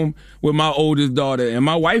at home with my oldest daughter, and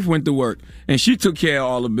my wife went to work, and she took care of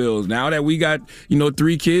all the bills. Now that we got,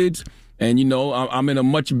 3 kids, and, I'm in a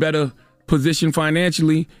much better position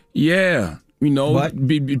financially, stay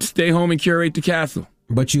home and curate the castle.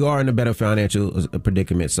 But you are in a better financial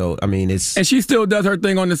predicament, so I mean, it's. And she still does her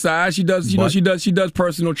thing on the side. She does, she does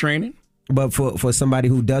personal training. But for somebody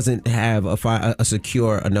who doesn't have a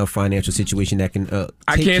secure enough financial situation that can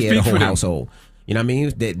take care of the whole household, you know what I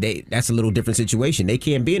mean? That's a little different situation. They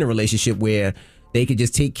can't be in a relationship where they could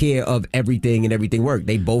just take care of everything and everything work.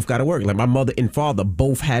 They both got to work. Like my mother and father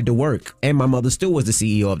both had to work, and my mother still was the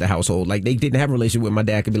CEO of the household. Like they didn't have a relationship with my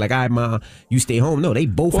dad. Could be like, all right, Ma, you stay home. No, they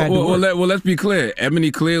both had to work. Well, let's be clear.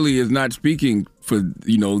 Ebony clearly is not speaking for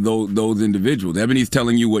those individuals. Ebony's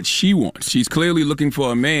telling you what she wants. She's clearly looking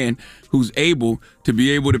for a man who's able to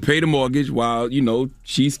be able to pay the mortgage while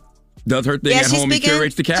she's does her thing at home and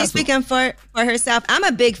curates the castle. She's speaking for herself. I'm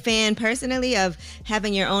a big fan personally of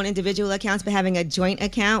having your own individual accounts, but having a joint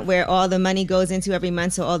account where all the money goes into every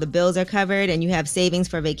month, so all the bills are covered and you have savings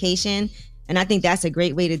for vacation. And I think that's a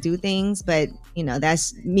great way to do things. But, you know,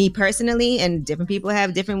 that's me personally, and different people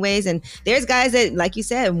have different ways. And there's guys that, like you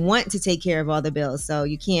said, want to take care of all the bills. So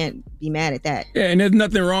you can't be mad at that. Yeah, and there's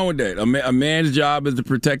nothing wrong with that. A man's job is to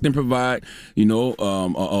protect and provide. You know,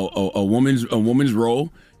 a woman's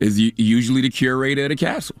role is usually the curator of the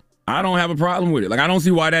castle. I don't have a problem with it. Like, I don't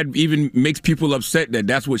see why that even makes people upset that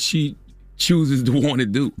that's what she chooses to want to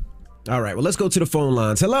do. All right, well, let's go to the phone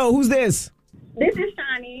lines. Hello, who's this? This is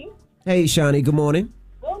Shawnee. Hey, Shawnee, good morning.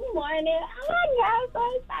 Good morning. Oh my God, so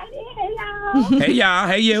excited. Hey, y'all. Hey, y'all.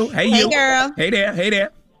 Hey, you. Hey, you. Hey, girl. Hey there. Hey there.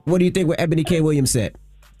 What do you think what Ebony K. Williams said?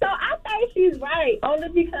 So I think she's right, only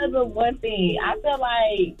because of one thing. I feel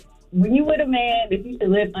like when you with a man, that you should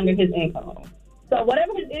live under his income. So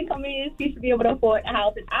whatever his income is, he should be able to afford a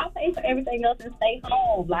house. And I'll pay for everything else and stay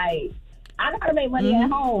home. Like, I know how to make money at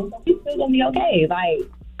home, so he's still going to be okay. Like,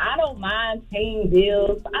 I don't mind paying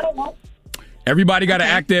bills. I don't want. Everybody got to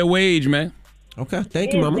act their wage, man. Okay,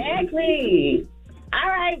 thank you, Mama. Exactly. All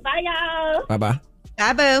right, bye, y'all. Bye-bye.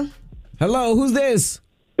 Bye, boo. Hello, who's this?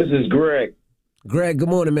 This is Greg. Greg, good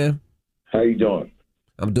morning, man. How you doing?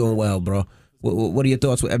 I'm doing well, bro. What are your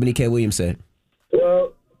thoughts what Ebony K. Williams said?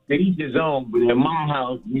 Well, to each his own, but in my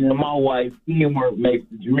house, me and my wife, teamwork makes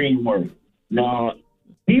the dream work. Now,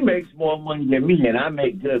 he makes more money than me, and I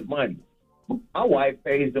make good money. My wife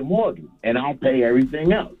pays the mortgage, and I pay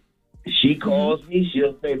everything else. She calls me,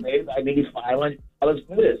 she'll say, babe, I need $500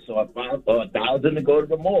 for this, or $1,000 to go to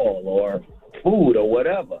the mall, or food, or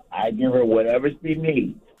whatever. I give her whatever she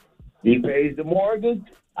needs. He pays the mortgage,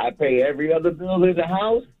 I pay every other bill in the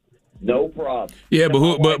house, no problem. Yeah, but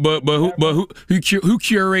who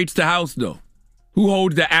curates the house though? Who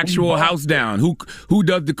holds the actual house down? Who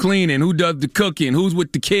does the cleaning? Who does the cooking? Who's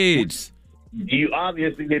with the kids? You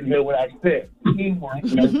obviously didn't hear what I said. Teamwork.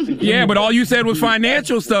 Yeah, but all you said was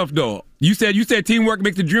financial stuff, though. You said teamwork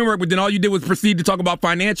makes the dream work, but then all you did was proceed to talk about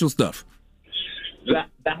financial stuff.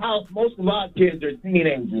 The house, most of our kids are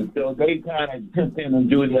teenagers, so they kind of tip in and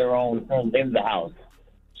do their own thing in the house.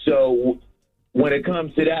 So when it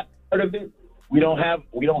comes to that part of it, we don't have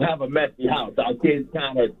a messy house. Our kids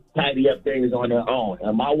kind of tidy up things on their own.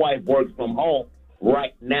 And my wife works from home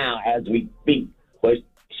right now as we speak, but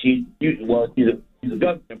she's a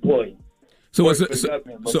government employee. So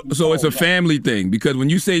it's a family thing, because when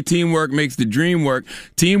you say teamwork makes the dream work,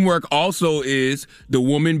 teamwork also is the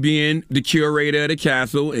woman being the curator of the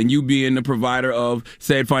castle and you being the provider of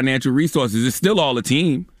said financial resources. It's still all a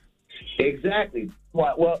team. Exactly.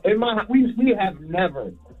 Well, in my we have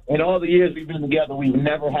never, in all the years we've been together, we've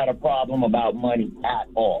never had a problem about money at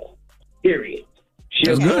all. Period.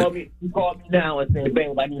 She'll call me now and say,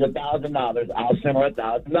 babe, I need $1,000. I'll send her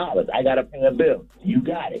 $1,000. I got to pay a bill. You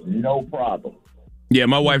got it. No problem. Yeah,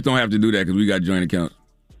 my wife don't have to do that because we got joint accounts.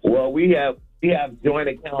 Well, we have joint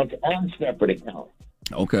accounts and separate accounts.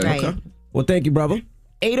 Okay. Right. Okay. Well, thank you, brother.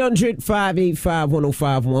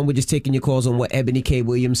 800-585-1051. We're just taking your calls on what Ebony K.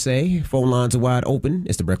 Williams say. Phone lines are wide open.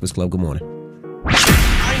 It's The Breakfast Club. Good morning.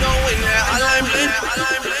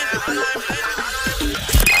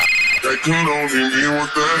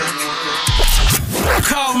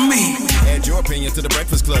 Call me. Add your opinion to the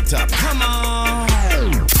Breakfast Club topic. Come on.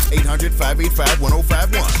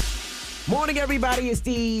 800-585-1051. Morning, everybody. It's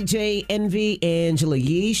DJ Envy, Angela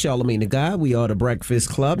Yee, Charlamagne the God. We are The Breakfast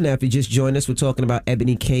Club. Now, if you just joined us, we're talking about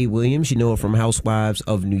Ebony K. Williams. You know her from Housewives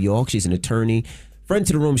of New York. She's an attorney, friend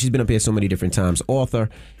to the room. She's been up here so many different times, author.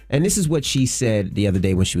 And this is what she said the other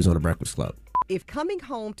day when she was on The Breakfast Club. If coming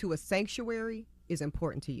home to a sanctuary is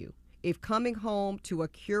important to you, if coming home to a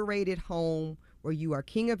curated home where you are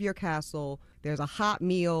king of your castle, there's a hot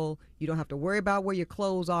meal, you don't have to worry about where your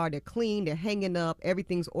clothes are, they're clean, they're hanging up,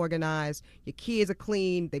 everything's organized, your kids are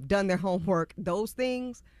clean, they've done their homework, those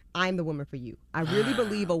things, I'm the woman for you. I really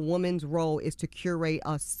believe a woman's role is to curate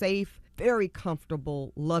a safe, very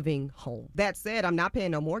comfortable, loving home. That said, I'm not paying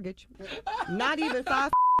no mortgage. Not even $5.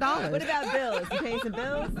 What about bills? You paying some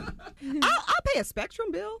bills? I'll pay a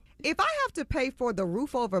Spectrum bill. If I have to pay for the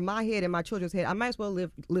roof over my head and my children's head, I might as well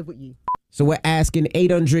live with you. So we're asking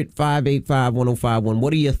 800-585-1051.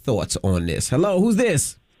 What are your thoughts on this? Hello, who's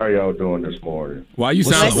this? How y'all doing this morning? Why you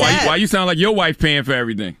sound like your wife paying for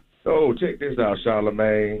everything? Oh, check this out,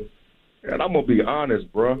 Charlamagne. And I'm gonna be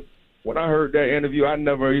honest, bro. When I heard that interview, I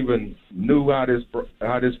never even knew how this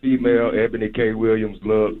female Ebony K. Williams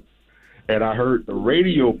looked, and I heard the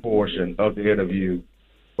radio portion of the interview.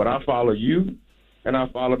 But I follow you, and I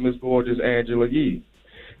follow Miss Gorgeous Angela Yee.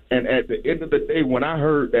 And at the end of the day, when I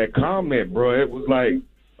heard that comment, bro, it was like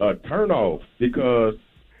a turnoff, because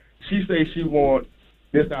she says she wants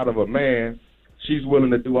this out of a man. She's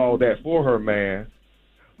willing to do all that for her man.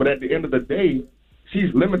 But at the end of the day,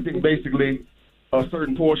 she's limiting basically a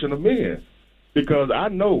certain portion of men, because I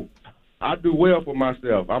know I do well for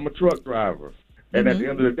myself. I'm a truck driver, and at the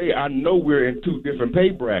end of the day, I know we're in two different pay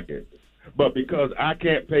brackets. But because I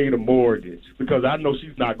can't pay the mortgage, because I know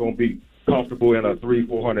she's not going to be comfortable in a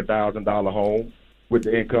 $300,000-$400,000 home with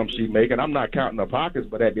the income she's making. I'm not counting her pockets,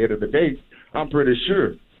 but at the end of the day, I'm pretty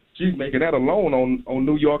sure she's making that alone on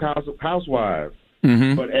New York Housewives.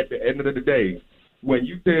 But at the end of the day, when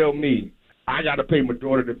you tell me I got to pay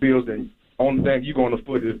majority of the bills, and only thing you're going to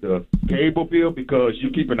foot is the cable bill because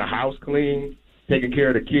you're keeping the house clean, taking care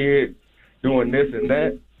of the kids, doing this and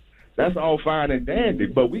that, that's all fine and dandy.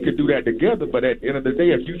 But we could do that together. But at the end of the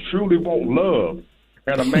day, if you truly want love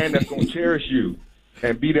and a man that's going to cherish you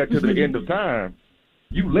and be there to the end of time,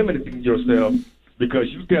 you limiting yourself because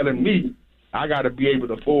you telling me I got to be able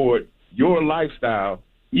to afford your lifestyle,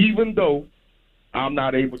 even though I'm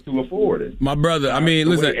not able to afford it. My brother, I mean,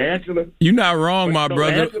 listen, Angela, you're not wrong, my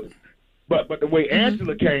brother. Angela, but the way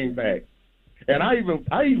Angela came back, and I even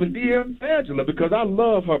DM'd Angela because I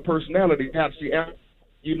love her personality. How she,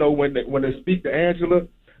 you know, when they speak to Angela,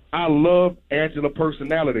 I love Angela's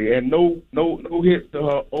personality, and no hits to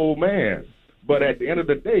her old man. But at the end of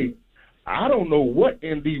the day, I don't know what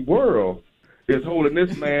in the world is holding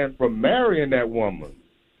this man from marrying that woman,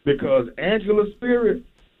 because Angela's spirit,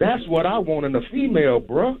 that's what I want in a female,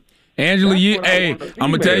 bruh. Angela, I'm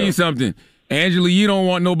going to tell you something. Angela, you don't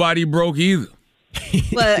want nobody broke either.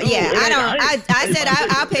 Well, yeah, I said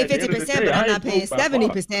I'll pay 50%, but I'm not paying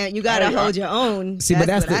 70%. You gotta hold your own. See, but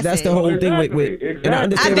that's the whole thing with and I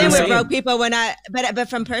understand I've been what with you're broke people but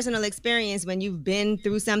from personal experience, when you've been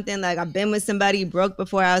through something, like I've been with somebody broke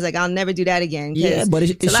before, I was like, I'll never do that again. Yeah, but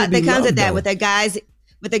it a lot should that be comes love, with that, though. with the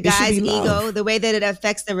guy's be ego, love. the way that it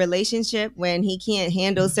affects the relationship when he can't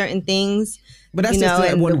handle certain things. But that's you know, just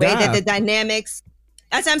that and one the way guy. that the dynamics.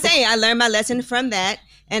 That's what I'm saying. I learned my lesson from that.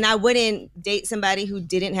 And I wouldn't date somebody who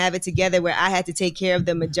didn't have it together, where I had to take care of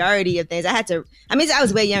the majority of things. I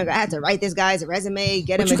was way younger. I had to write this guy's resume,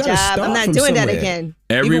 get him a job. I'm not doing that again.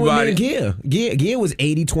 Everybody. Gia was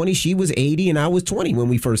 80-20. She was 80 and I was 20 when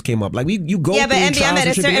we first came up. Like you go Yeah, but through MB, trials I'm at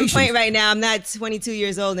and a certain tribulations. point right now. I'm not 22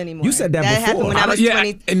 years old anymore. You said that before. Happened when I was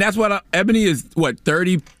 20. And that's what Ebony is,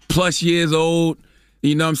 30 plus years old.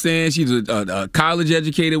 You know what I'm saying? She's a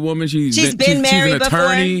college-educated woman. She's been married she's an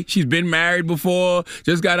attorney. before. She's been married before.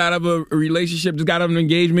 Just got out of a relationship. Just got out of an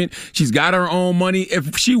engagement. She's got her own money.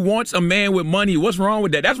 If she wants a man with money, what's wrong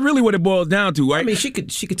with that? That's really what it boils down to, right? I mean, she could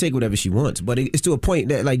take whatever she wants, but it's to a point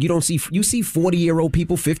that like you see 40-year-old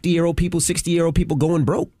people, 50-year-old people, 60-year-old people going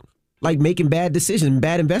broke. Like making bad decisions,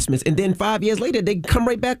 bad investments, and then 5 years later they come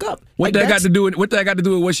right back up. What that got to do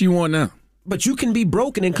with what she want now? But you can be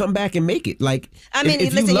broken and come back and make it. Like, I mean,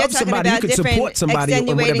 if listen, you you're love talking somebody, you about could support different somebody on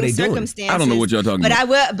whatever extenuating they're doing. circumstances. I don't know what y'all talking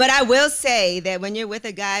about. But I will say that when you're with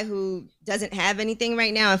a guy who doesn't have anything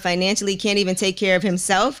right now and financially can't even take care of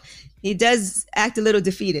himself, he does act a little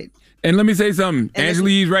defeated. And let me say something. Angela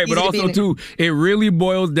Yee's right, but also, be- too, it really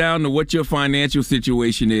boils down to what your financial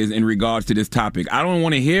situation is in regards to this topic. I don't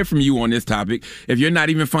want to hear from you on this topic if you're not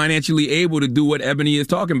even financially able to do what Ebony is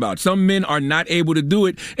talking about. Some men are not able to do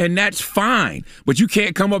it, and that's fine. But you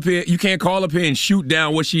can't come up here, you can't call up here and shoot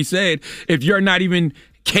down what she said if you're not even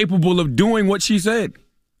capable of doing what she said.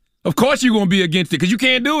 Of course you're going to be against it because you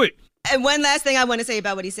can't do it. And one last thing I want to say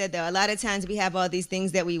about what he said, though. A lot of times we have all these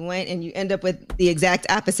things that we want, and you end up with the exact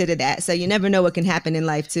opposite of that. So you never know what can happen in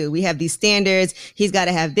life, too. We have these standards. He's got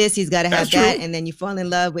to have this. He's got to have that. And then you fall in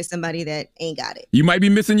love with somebody that ain't got it. You might be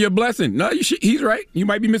missing your blessing. No, he's right. You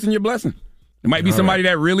might be missing your blessing. It might be somebody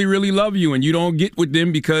that really, really love you, and you don't get with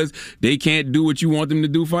them because they can't do what you want them to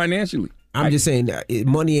do financially. I'm just saying that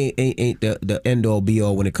money ain't the end all be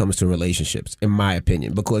all when it comes to relationships, in my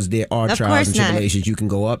opinion, because there are trials and tribulations. You can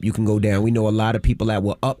go up, you can go down. We know a lot of people that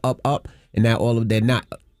were up, and now all of they're not.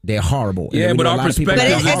 They're horrible. Yeah, but our perspective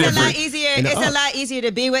is different. It's a lot easier. It's a lot easier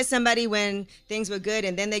to be with somebody when things were good,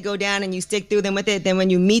 and then they go down, and you stick through them with it, than when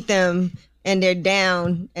you meet them and they're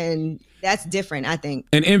down, and that's different, I think.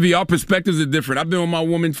 And Envy, our perspectives are different. I've been with my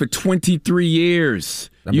woman for 23 years.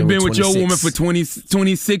 You've been with your woman for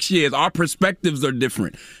 26 years. Our perspectives are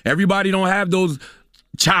different. Everybody don't have those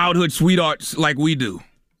childhood sweethearts like we do.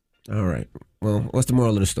 All right. Well, what's the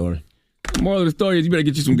moral of the story? The moral of the story is you better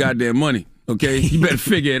get you some goddamn money, okay? You better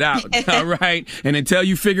figure it out, all right? And until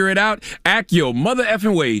you figure it out, act your mother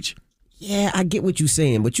effing wage. Yeah, I get what you're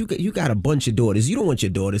saying, but you got a bunch of daughters. You don't want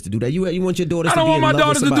your daughters to do that. You want your daughters to be in love with somebody. I don't want my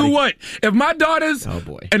daughters to do what? If my daughters, oh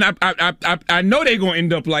boy, and I know they're gonna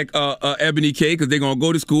end up like Ebony K, because they're gonna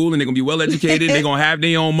go to school and they're gonna be well educated. They're gonna have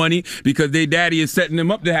their own money because their daddy is setting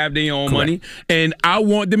them up to have their own money, and I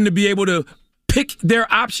want them to be able to pick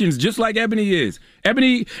their options just like Ebony is.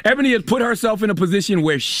 Ebony has put herself in a position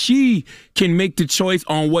where she can make the choice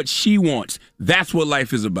on what she wants. That's what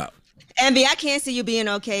life is about. Envy, I can't see you being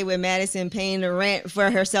okay with Madison paying the rent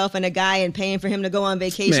for herself and a guy and paying for him to go on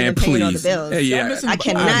vacation and paying all the bills. Hey, yeah. I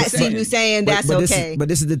cannot see you saying that's okay. But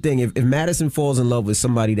this is the thing. If Madison falls in love with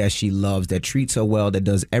somebody that she loves, that treats her well, that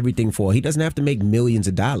does everything for her, he doesn't have to make millions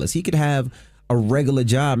of dollars. He could have a regular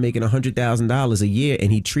job making $100,000 a year and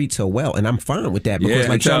he treats her well, and I'm fine with that because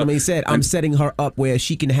like Charlamagne said, I'm setting her up where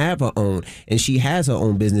she can have her own, and she has her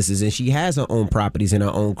own businesses and she has her own properties in her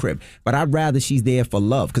own crib. But I'd rather she's there for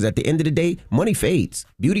love, because at the end of the day, money fades,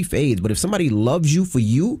 beauty fades, but if somebody loves you for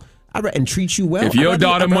you and treats you well, if your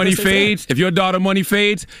daughter money fades,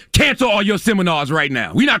 cancel all your seminars right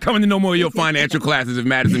now. We're not coming to no more of your financial classes if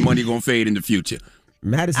Madison money gonna fade in the future.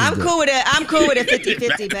 I'm cool with it. I'm cool with it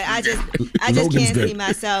 50-50, but I just can't see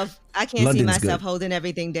myself. I can't see myself holding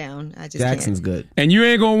everything down. I just Jackson's can't. good. And you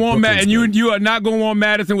ain't gonna want you are not gonna want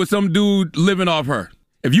Madison with some dude living off her.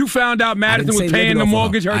 If you found out Madison was paying the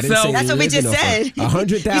mortgage herself, that's what we just said.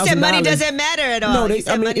 $100,000. You said money doesn't matter at all. No,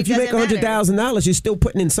 if you make $100,000, you're still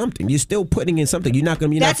putting in something. You're still putting in something. You're not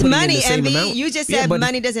going to be. That's money, and MB. You just said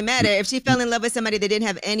money doesn't matter. If she fell in love with somebody that didn't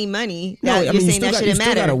have any money, you're saying that shouldn't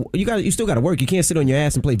matter. You still got to work. You can't sit on your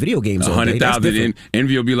ass and play video games all day. $100,000.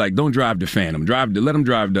 Envy will be like, don't drive the Phantom. Let him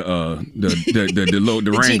drive the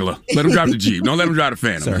Wrangler. Let him drive the Jeep. Don't let him drive the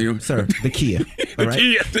Phantom. Sir, the Kia. All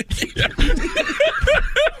right? The Kia.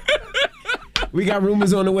 We got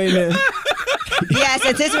rumors on the way, man. Yes,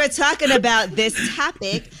 and since we're talking about this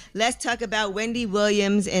topic, let's talk about Wendy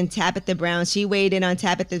Williams and Tabitha Brown. She weighed in on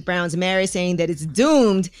Tabitha Brown's marriage, saying that it's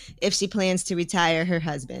doomed if she plans to retire her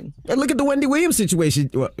husband. And look at the Wendy Williams situation.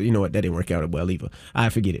 Well, you know what? That didn't work out well either. I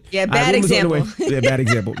forget it. Yeah, bad example. Yeah, bad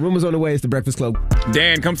example. Rumors on the way. It's the Breakfast Club.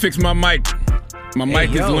 Dan, come fix my mic. My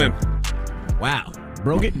mic is limp. Wow.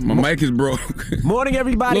 Broke it? My mic is broke. Morning,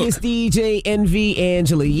 everybody. Look. It's DJ Envy,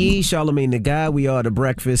 Angela Yee, Charlamagne the Guy. We are the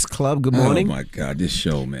Breakfast Club. Good morning. Oh, my God. This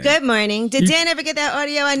show, man. Good morning. Did Dan ever get that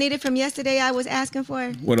audio I needed from yesterday I was asking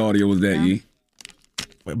for? What audio was that, Yee?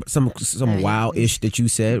 Some wow-ish that you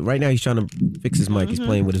said. Right now, he's trying to fix his mic. He's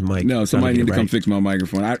playing with his mic. No, somebody need to come fix my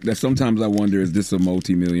microphone. Sometimes I wonder, is this a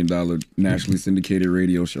multi-million-dollar nationally syndicated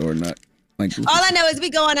radio show or not? All I know is we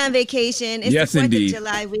going on vacation. It's the 4th of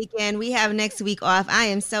July weekend. We have next week off. I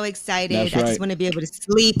am so excited. That's I right. just want to be able to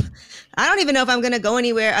sleep. I don't even know if I'm going to go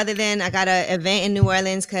anywhere other than I got an event in New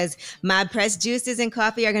Orleans because my pressed juices and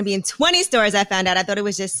coffee are going to be in 20 stores, I found out. I thought it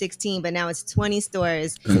was just 16, but now it's 20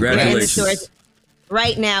 stores. Congratulations. We're in the stores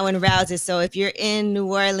right now in Rouse's. So if you're in New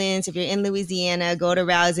Orleans, if you're in Louisiana, go to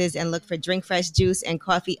Rouse's and look for Drink Fresh Juice and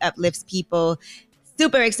Coffee Uplifts People.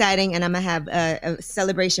 Super exciting, and I'm gonna have a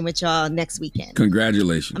celebration with y'all next weekend.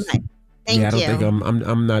 Congratulations! Thank you. I don't think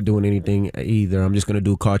I'm not doing anything either. I'm just gonna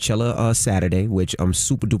do Coachella Saturday, which I'm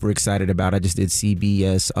super duper excited about. I just did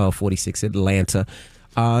CBS 46 Atlanta.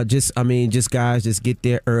 Just guys, just get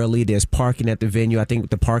there early. There's parking at the venue. I think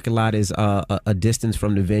the parking lot is a distance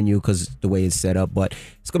from the venue because the way it's set up. But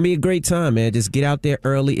it's gonna be a great time, man. Just get out there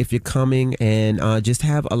early if you're coming, and just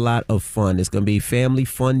have a lot of fun. It's gonna be a family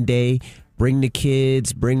fun day. Bring the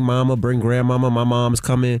kids, bring mama, bring grandmama. My mom's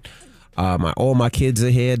coming. All my kids are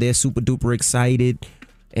here. They're super duper excited.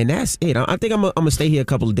 And that's it. I think I'm gonna stay here a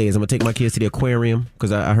couple of days. I'm gonna take my kids to the aquarium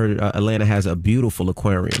because I heard Atlanta has a beautiful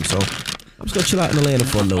aquarium. So I'm just gonna chill out in Atlanta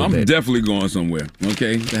for a little bit. I'm definitely going somewhere.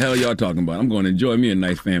 Okay, the hell y'all talking about? I'm going to enjoy me a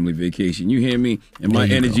nice family vacation. You hear me? And my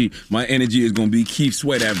energy is gonna be Keith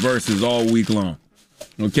Sweat at Versus all week long.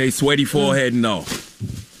 Okay, sweaty forehead, no.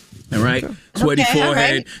 All right,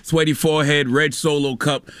 sweaty forehead, red Solo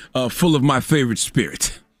cup, full of my favorite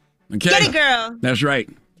spirit. Okay, get it, girl. That's right.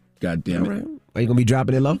 God damn it. Right. Are you gonna be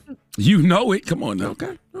dropping it low? You know it. Come on now.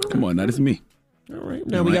 Okay. Come on now. It's me. All right.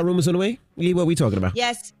 Now we got rumors on the way. What are we talking about?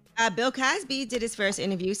 Yes. Bill Cosby did his first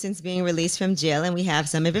interview since being released from jail, and we have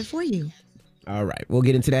some of it for you. All right. We'll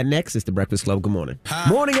get into that next. It's the Breakfast Club. Good morning.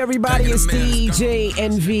 Morning, everybody. It's DJ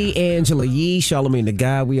Envy, Angela Yee, Charlamagne the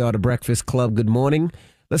Guy. We are the Breakfast Club. Good morning.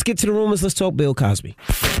 Let's get to the rumors. Let's talk Bill Cosby.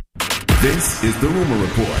 This is the Rumor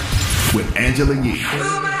Report with Angela Yee on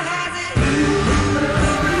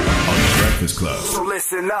the Breakfast Club. So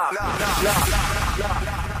listen up.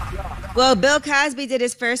 Well, Bill Cosby did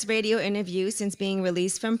his first radio interview since being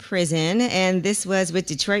released from prison, and this was with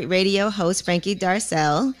Detroit radio host Frankie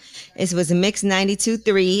Darcell. It was a Mix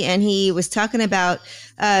 92.3, and he was talking about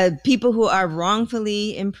people who are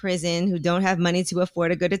wrongfully in prison who don't have money to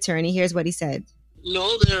afford a good attorney. Here's what he said.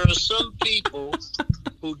 No, there are some people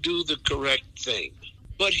who do the correct thing.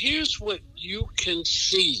 But here's what you can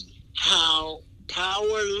see, how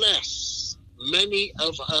powerless many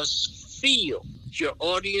of us feel. Your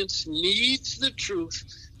audience needs the truth,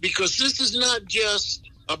 because this is not just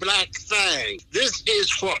a black thing. This is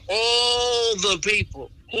for all the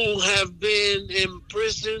people who have been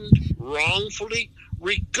imprisoned wrongfully,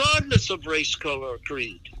 regardless of race, color, or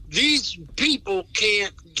creed. These people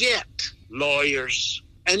can't get lawyers,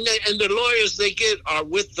 and the lawyers they get are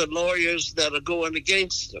with the lawyers that are going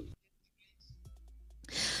against them.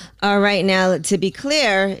 All right. Now, to be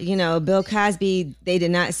clear, Bill Cosby, they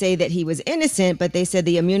did not say that he was innocent, but they said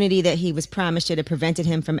the immunity that he was promised should have prevented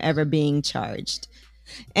him from ever being charged.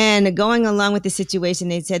 And going along with the situation,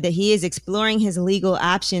 they said that he is exploring his legal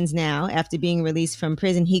options now after being released from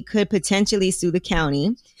prison. He could potentially sue the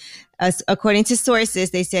county. According to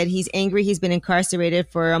sources, they said he's angry. He's been incarcerated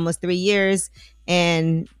for almost 3 years,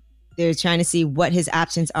 and they're trying to see what his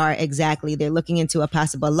options are exactly. They're looking into a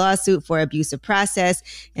possible lawsuit for abuse of process,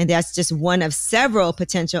 and that's just one of several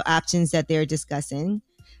potential options that they're discussing.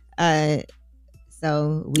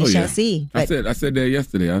 So we shall see. But I said that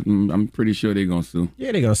yesterday. I'm pretty sure they're gonna sue.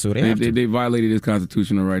 Yeah, they're gonna sue. They violated his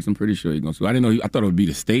constitutional rights. I'm pretty sure they're gonna sue. I didn't know. I thought it would be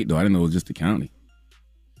the state though. I didn't know it was just the county.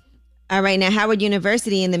 All right. Now, Howard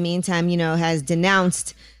University, in the meantime, has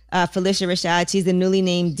denounced Felicia Rashad. She's the newly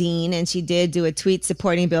named dean, and she did do a tweet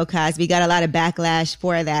supporting Bill Cosby. Got a lot of backlash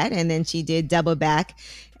for that, and then she did double back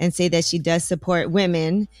and say that she does support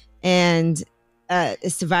women and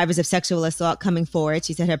survivors of sexual assault coming forward.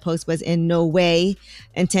 She said her post was in no way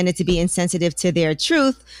intended to be insensitive to their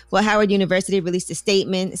truth. Well, Howard University released a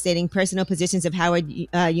statement stating personal positions of Howard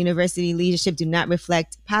University leadership do not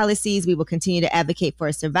reflect policies. We will continue to advocate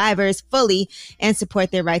for survivors fully and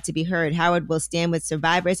support their right to be heard. Howard will stand with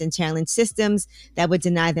survivors and challenge systems that would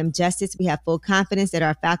deny them justice. We have full confidence that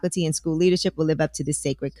our faculty and school leadership will live up to this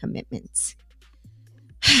sacred commitment.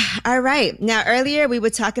 All right. Now, earlier we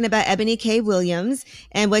were talking about Ebony K. Williams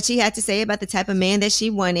and what she had to say about the type of man that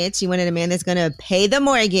she wanted. She wanted a man that's going to pay the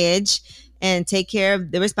mortgage and take care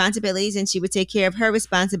of the responsibilities, and she would take care of her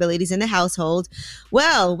responsibilities in the household.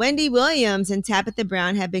 Well, Wendy Williams and Tabitha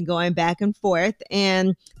Brown have been going back and forth,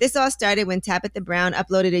 and this all started when Tabitha Brown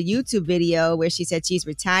uploaded a YouTube video where she said she's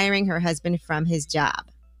retiring her husband from his job.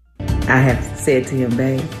 I have said to him,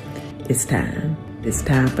 babe, it's time. It's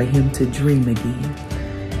time for him to dream again.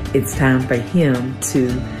 It's time for him to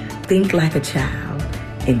think like a child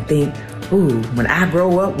and think, ooh, when I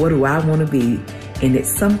grow up, what do I want to be? And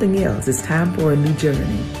it's something else. It's time for a new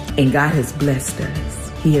journey. And God has blessed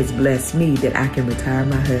us. He has blessed me that I can retire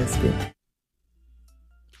my husband.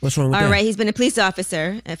 What's wrong with that? All right, he's been a police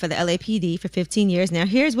officer for the LAPD for 15 years now.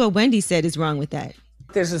 Here's what Wendy said is wrong with that.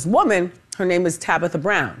 There's this woman, her name is Tabitha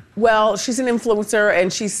Brown. Well, she's an influencer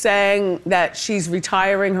and she's saying that she's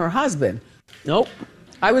retiring her husband. Nope.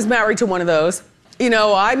 I was married to one of those.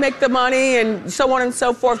 I make the money and so on and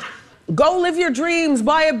so forth. Go live your dreams,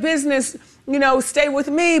 buy a business, stay with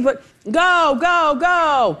me, but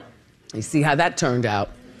go. You see how that turned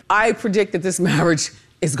out. I predict that this marriage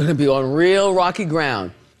is going to be on real rocky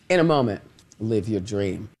ground in a moment. Live your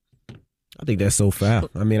dream. I think that's so foul.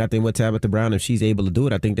 I mean, I think with Tabitha Brown, if she's able to do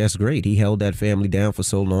it, I think that's great. He held that family down for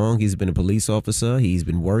so long. He's been a police officer. He's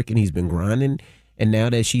been working. He's been grinding. And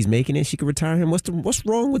now that she's making it, she can retire him. What's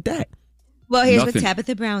wrong with that? Well, here's what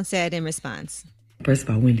Tabitha Brown said in response. First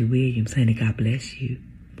of all, Wendy Williams, honey, God bless you.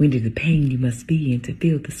 Wendy, the pain you must be in to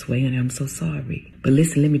feel this way, and I'm so sorry. But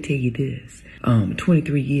listen, let me tell you this.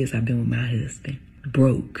 23 years I've been with my husband.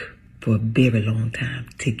 Broke for a very long time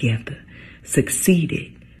together.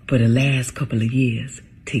 Succeeded for the last couple of years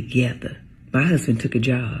together. My husband took a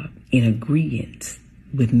job in agreement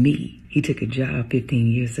with me. He took a job 15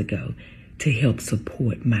 years ago to help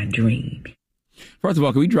support my dream. First of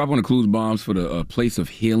all, can we drop on the clues bombs for the place of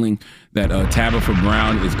healing that Tabitha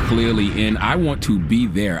Brown is clearly in? I want to be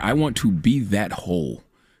there. I want to be that whole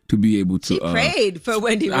to be able to. She prayed for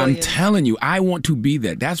Wendy Williams. I'm telling you, I want to be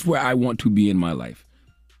that. That's where I want to be in my life.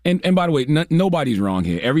 And by the way, nobody's wrong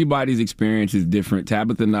here. Everybody's experience is different.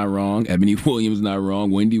 Tabitha not wrong. Ebony Williams not wrong.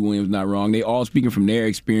 Wendy Williams not wrong. They all speaking from their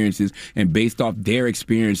experiences, and based off their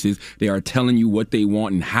experiences, they are telling you what they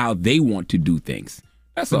want and how they want to do things.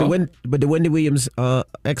 That's all. But did Wendy Williams'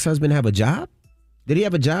 ex-husband have a job? Did he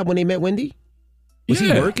have a job when they met Wendy? Was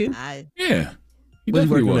he working? Yeah. He What was he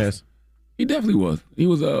definitely working was. as? He definitely was. He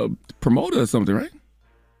was a promoter or something, right?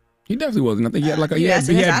 He definitely was. And I think he had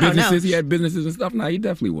he had businesses. He had businesses and stuff. Nah, he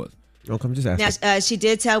definitely was. Okay, I'm just asking. Now, she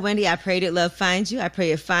did tell Wendy, I pray that love finds you. I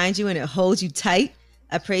pray it finds you and it holds you tight.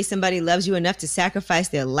 I pray somebody loves you enough to sacrifice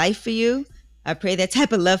their life for you. I pray that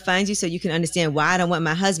type of love finds you so you can understand why I don't want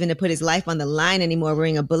my husband to put his life on the line anymore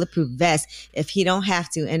wearing a bulletproof vest if he don't have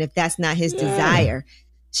to and if that's not his desire.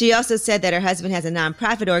 She also said that her husband has a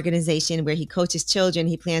nonprofit organization where he coaches children.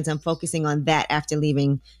 He plans on focusing on that after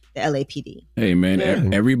leaving the LAPD. Hey,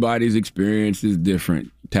 man, everybody's experience is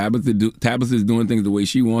different. Tabitha's doing things the way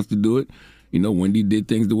she wants to do it. You know, Wendy did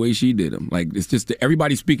things the way she did them. Like, it's just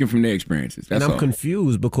everybody speaking from their experiences. That's and I'm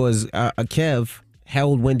confused because Kev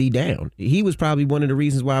held Wendy down. He was probably one of the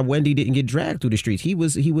reasons why Wendy didn't get dragged through the streets. He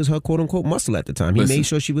was her quote unquote muscle at the time. He made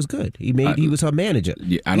sure she was good. He was her manager.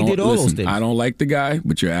 Yeah, he did all those things. I don't like the guy,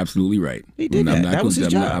 but you're absolutely right. He did that. That was his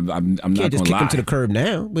job. I'm not can't just kick lie. him to the curb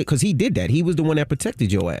now because he did that. He was the one that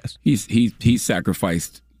protected your ass. He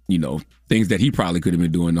sacrificed, things that he probably could have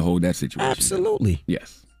been doing to hold that situation. Absolutely.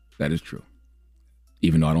 Yes, that is true.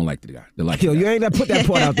 Even though I don't like the guy. You ain't got to put that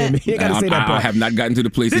part out there, man. You ain't got to say that part. I have not gotten to the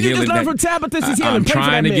place of healing. Did you just learn from Tabitha? She's healing. I'm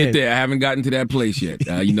trying to get there. I haven't gotten to that place yet.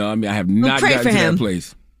 I have not gotten to that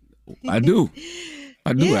place. I do.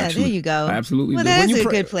 Yeah, actually. there you go. I absolutely well, do. That's a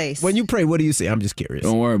good place. When you pray, what do you say? I'm just curious.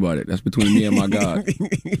 Don't worry about it. That's between me and my God.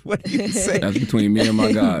 What do you say? That's between me and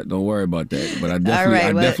my God. Don't worry about that. But I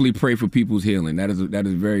definitely pray for people's healing. That is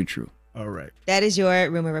very true. All right. That is your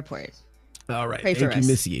rumor report. All right. Pray Thank for you, us.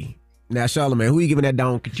 Miss Yee. Now, Charlamagne, who are you giving that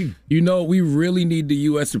donkey to? We really need the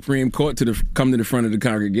U.S. Supreme Court to come to the front of the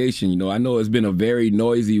congregation. I know it's been a very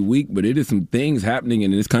noisy week, but it is some things happening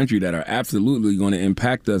in this country that are absolutely going to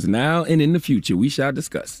impact us now and in the future. We shall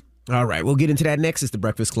discuss. All right, we'll get into that next. It's The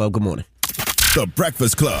Breakfast Club. Good morning. The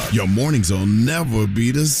Breakfast Club. Your mornings will never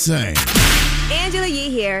be the same. Angela Yee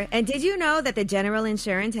here. And did you know that the General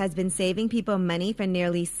Insurance has been saving people money for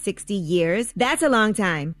nearly 60 years? That's a long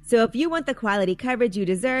time. So if you want the quality coverage you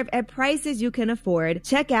deserve at prices you can afford,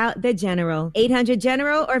 check out The General.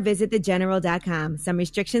 800-GENERAL or visit thegeneral.com. Some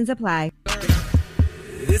restrictions apply.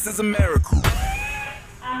 This is America.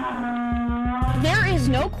 There is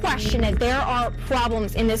no question that there are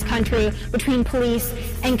problems in this country between police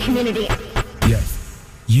and community. Yes,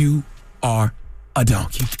 you are a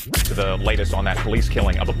donkey. To the latest on that police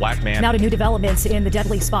killing of a black man. Now to new developments in the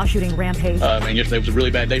deadly spa shooting rampage. And yesterday was a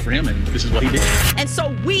really bad day for him, and this is what he did. And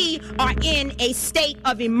so we are in a state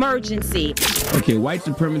of emergency. Okay, white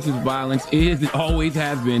supremacist violence is and always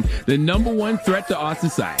has been the number one threat to our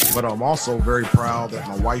society. But I'm also very proud that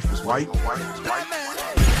my wife is white.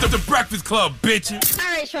 The Breakfast Club, bitches.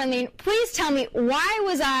 All right, Charlene, please tell me, why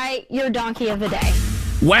was I your donkey of the day?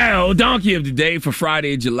 Well, donkey of the day for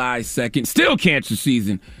Friday, July 2nd, still cancer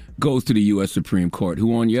season, goes to the U.S. Supreme Court,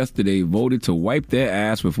 who on yesterday voted to wipe their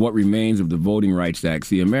ass with what remains of the Voting Rights Act.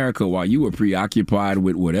 See, America, while you were preoccupied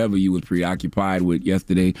with whatever you were preoccupied with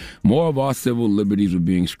yesterday, more of our civil liberties were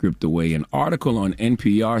being stripped away. An article on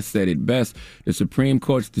NPR said it best: the Supreme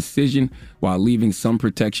Court's decision, while leaving some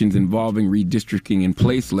protections involving redistricting in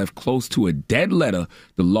place, left close to a dead letter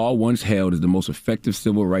the law once hailed as the most effective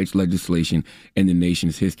civil rights legislation in the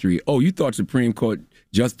nation's history. Oh, you thought Supreme Court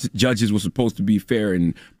judges were supposed to be fair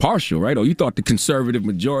and partial, right? Oh, you thought the conservative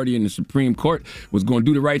majority in the Supreme Court was going to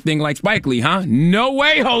do the right thing like Spike Lee, huh? No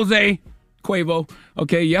way, Jose Cuervo.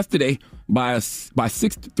 Okay, yesterday, by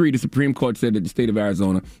 6-3, the Supreme Court said that the state of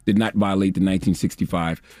Arizona did not violate the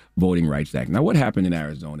 1965 Voting Rights Act. Now, what happened in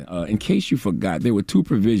Arizona? In case you forgot, there were two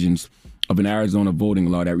provisions of an Arizona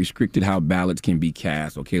voting law that restricted how ballots can be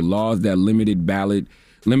cast. Okay, laws that limited ballot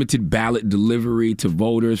delivery to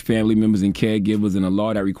voters, family members, and caregivers, and a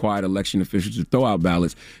law that required election officials to throw out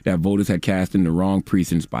ballots that voters had cast in the wrong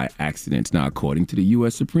precincts by accident. Now, according to the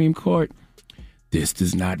U.S. Supreme Court, this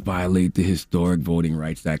does not violate the historic Voting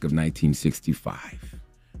Rights Act of 1965.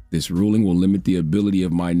 This ruling will limit the ability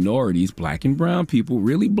of minorities, black and brown people,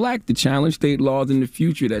 really black, to challenge state laws in the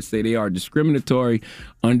future that say they are discriminatory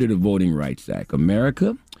under the Voting Rights Act.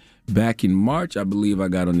 America, back in March, I believe I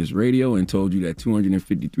got on this radio and told you that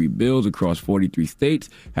 253 bills across 43 states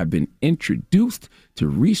have been introduced to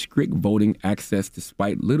restrict voting access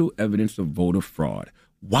despite little evidence of voter fraud.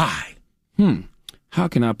 Why? How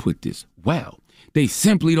can I put this? Well, they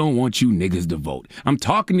simply don't want you niggas to vote. I'm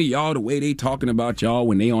talking to y'all the way they talking about y'all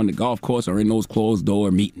when they on the golf course or in those closed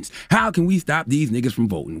door meetings. How can we stop these niggas from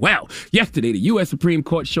voting? Well, yesterday the U.S. Supreme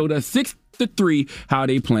Court showed us 6-3 how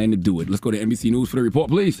they plan to do it. Let's go to NBC News for the report,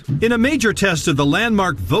 please. In a major test of the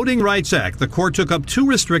landmark Voting Rights Act, the court took up two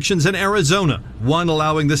restrictions in Arizona. One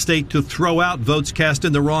allowing the state to throw out votes cast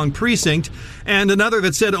in the wrong precinct, and another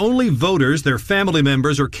that said only voters, their family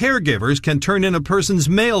members, or caregivers can turn in a person's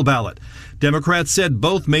mail ballot. Democrats said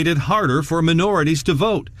both made it harder for minorities to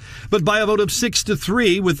vote. But by a vote of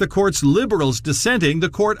 6-3, with the court's liberals dissenting, the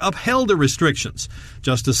court upheld the restrictions.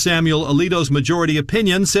 Justice Samuel Alito's majority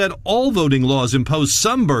opinion said all voting voting laws impose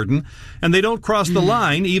some burden, and they don't cross the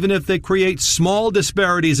line even if they create small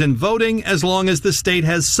disparities in voting as long as the state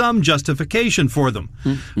has some justification for them.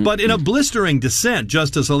 But in a blistering dissent,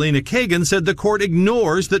 Justice Elena Kagan said the court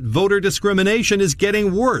ignores that voter discrimination is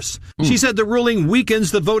getting worse. She said the ruling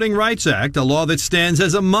weakens the Voting Rights Act, a law that stands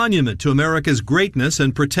as a monument to America's greatness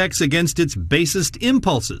and protects against its basest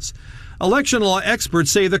impulses. Election law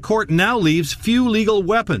experts say the court now leaves few legal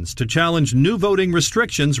weapons to challenge new voting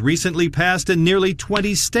restrictions recently passed in nearly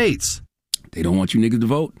 20 states. They don't want you niggas to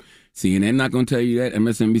vote. CNN not going to tell you that.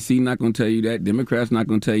 MSNBC not going to tell you that. Democrats not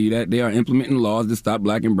going to tell you that. They are implementing laws to stop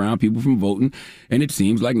black and brown people from voting, and it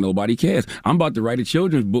seems like nobody cares. I'm about to write a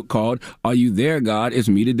children's book called Are You There, God? It's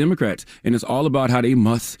Me, the Democrats. And it's all about how they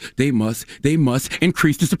must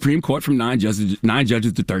increase the Supreme Court from 9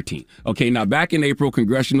 judges to 13. Okay, now back in April,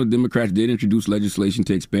 congressional Democrats did introduce legislation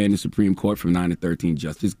to expand the Supreme Court from 9 to 13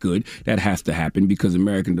 justices. Good. That has to happen because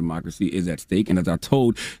American democracy is at stake. And as I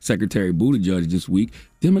told Secretary Buttigieg this week,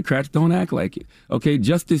 Democrats don't act like it. Okay,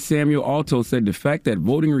 Justice Samuel Alito said the fact that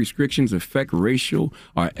voting restrictions affect racial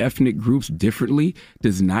or ethnic groups differently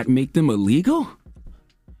does not make them illegal.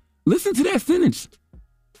 Listen to that sentence.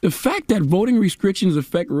 The fact that voting restrictions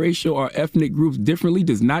affect racial or ethnic groups differently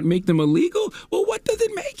does not make them illegal? Well, what does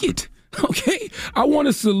it make it? Okay, I want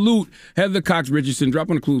to salute Heather Cox Richardson. Drop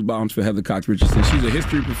on the clues bombs for Heather Cox Richardson. She's a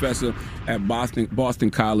history professor at Boston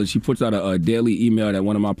College. She puts out a daily email that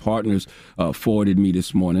one of my partners forwarded me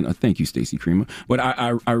this morning. Thank you, Stacey Creamer. But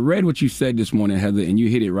I read what you said this morning, Heather, and you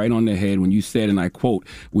hit it right on the head when you said, and I quote,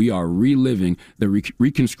 "We are reliving the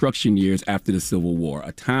Reconstruction years after the Civil War,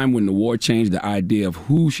 a time when the war changed the idea of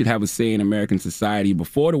who should have a say in American society.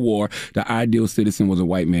 Before the war, the ideal citizen was a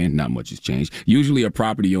white man. Not much has changed. Usually a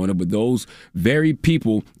property owner, but those are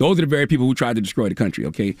the very people who tried to destroy the country,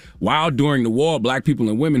 okay? While during the war, black people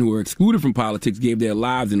and women who were excluded from politics gave their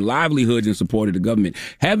lives and livelihoods in support of the government."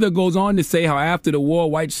 Heather goes on to say how after the war,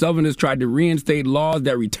 white Southerners tried to reinstate laws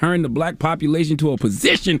that returned the black population to a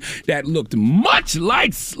position that looked much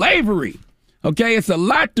like slavery. Okay, it's a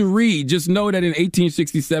lot to read. Just know that in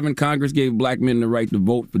 1867, Congress gave black men the right to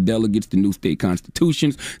vote for delegates to new state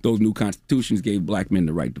constitutions. Those new constitutions gave black men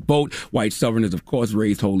the right to vote. White Southerners, of course,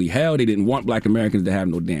 raised holy hell. They didn't want black Americans to have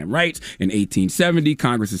no damn rights. In 1870,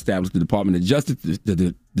 Congress established the Department of Justice,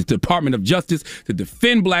 the Department of Justice to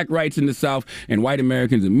defend black rights in the South, and white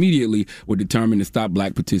Americans immediately were determined to stop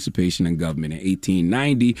black participation in government. In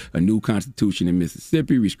 1890, a new constitution in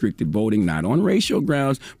Mississippi restricted voting not on racial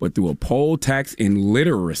grounds, but through a poll tax and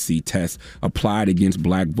literacy test applied against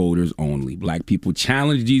black voters only. Black people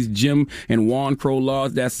challenged these Jim and Juan Crow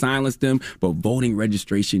laws that silenced them, but voting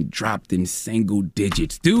registration dropped in single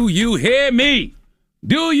digits. Do you hear me?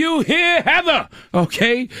 Do you hear, Heather?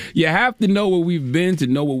 Okay, you have to know where we've been to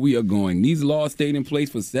know where we are going. These laws stayed in place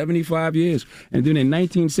for 75 years. And then in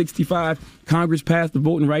 1965, Congress passed the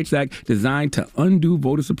Voting Rights Act designed to undo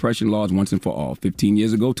voter suppression laws once and for all. 15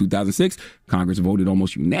 years ago, 2006, Congress voted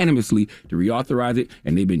almost unanimously to reauthorize it,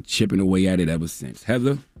 and they've been chipping away at it ever since.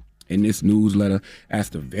 Heather, in this newsletter,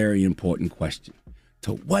 asked a very important question.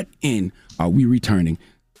 To what end are we returning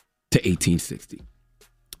to 1860?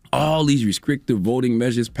 All these restrictive voting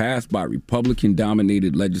measures passed by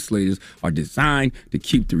Republican-dominated legislators are designed to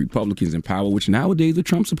keep the Republicans in power, which nowadays are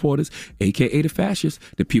Trump supporters, a.k.a. the fascists,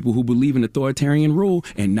 the people who believe in authoritarian rule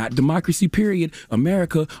and not democracy, period.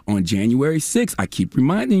 America, on January 6th, I keep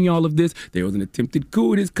reminding y'all of this, there was an attempted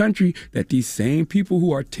coup in this country that these same people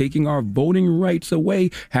who are taking our voting rights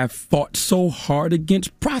away have fought so hard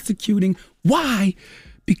against prosecuting. Why?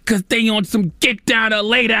 Because they on some get down or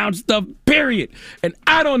lay down stuff, period. And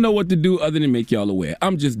I don't know what to do other than make y'all aware.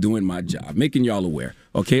 I'm just doing my job, making y'all aware.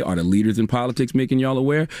 Okay, are the leaders in politics making y'all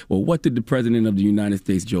aware? Well, what did the president of the United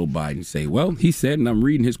States, Joe Biden, say? Well, he said, and I'm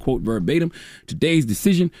reading his quote verbatim, "Today's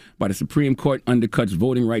decision by the Supreme Court undercuts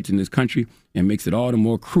voting rights in this country and makes it all the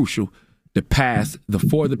more crucial to pass the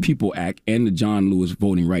For the People Act and the John Lewis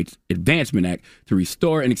Voting Rights Advancement Act to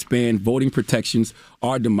restore and expand voting protections.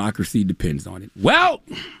 Our democracy depends on it." Well,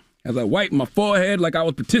 as I wipe my forehead like I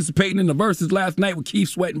was participating in the verses last night with Keith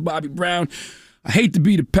Sweat and Bobby Brown, I hate to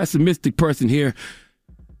be the pessimistic person here.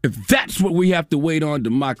 If that's what we have to wait on,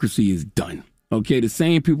 democracy is done. Okay, the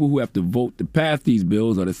same people who have to vote to pass these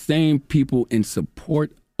bills are the same people in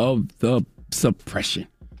support of the suppression.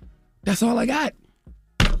 That's all I got.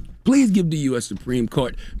 Please give the U.S. Supreme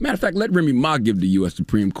Court. Matter of fact, let Remy Ma give the U.S.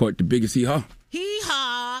 Supreme Court the biggest hee-haw.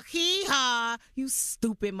 Hee-haw. You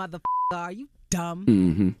stupid motherfucker. Are you dumb?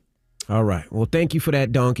 Mm-hmm. All right. Well, thank you for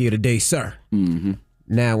that donkey of the day, sir. Mm-hmm.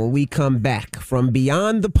 Now, when we come back from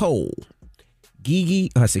beyond the poll, GiGi,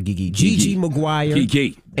 I said GiGi. GiGi Maguire.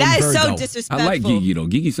 GiGi. That is Virgo. so disrespectful. I like GiGi though.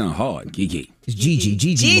 GiGi sound hard. GiGi. It's GiGi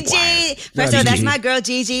Maguire. First of all, that's my girl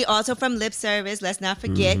Gigi, also from Lip Service. Let's not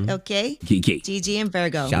forget, okay? GiGi. Gigi and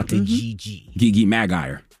Virgo. Shout to Gigi. GiGi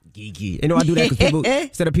Maguire. GiGi. You know, I do that because people,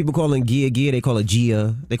 instead of people calling Gia, they call it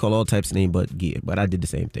Gia. They call all types of names but Gia. But I did the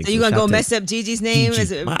same thing. So you going to go mess up Gigi's name?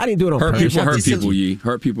 Gigi. I didn't do it on purpose. Hurt people, Yee.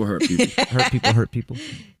 Hurt people. Hurt people.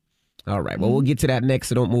 All right. Well, we'll get to that next,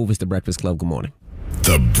 so don't move. It's The Breakfast Club. Good morning.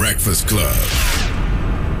 The Breakfast Club.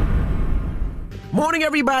 Morning,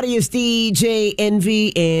 everybody. It's DJ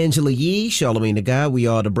Envy, Angela Yee, Charlamagne the Guy. We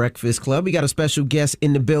are The Breakfast Club. We got a special guest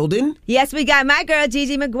in the building. Yes, we got my girl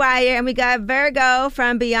Gigi Maguire, and we got Virgo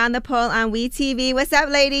from Beyond the Pole on WeTV. What's up,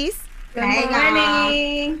 ladies? Good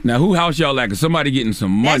morning. Now, who house y'all at? 'Cause somebody getting some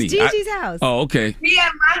money. That's Gigi's house. Oh, okay. Me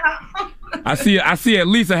at my house. I see at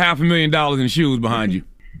least $500,000 in shoes behind you.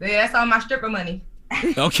 Yeah, that's all my stripper money.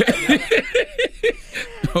 Okay.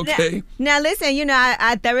 Okay. Now listen, you know,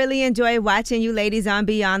 I thoroughly enjoy watching you ladies on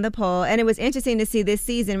Beyond the Pole, and it was interesting to see this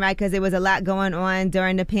season, right? Because there was a lot going on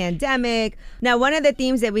during the pandemic. Now, one of the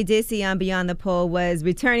themes that we did see on Beyond the Pole was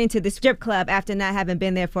returning to the strip club after not having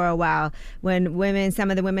been there for a while. When some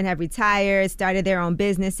of the women have retired, started their own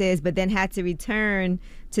businesses, but then had to return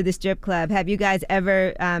to the strip club. Have you guys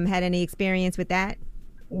ever had any experience with that?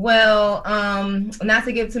 Well, not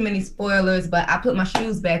to give too many spoilers, but I put my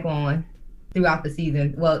shoes back on throughout the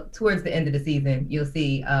season. Well, towards the end of the season, you'll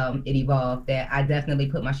see it evolve that I definitely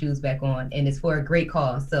put my shoes back on, and it's for a great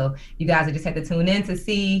cause. So you guys will just have to tune in to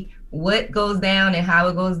see what goes down and how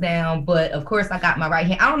it goes down. But of course, I got my right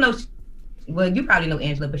hand. I don't know. Well, you probably know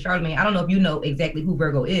Angela, but Charlamagne, I don't know if you know exactly who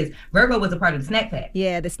Virgo is. Virgo was a part of the Snack Pack.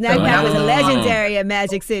 Yeah, the Snack Pack was legendary at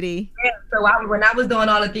Magic City. Yeah, so when I was doing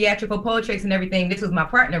all the theatrical pole tricks and everything, this was my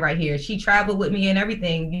partner right here. She traveled with me and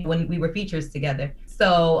everything when we were features together.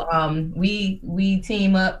 So we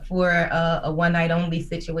team up for a one night only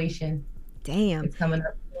situation. Damn, it's coming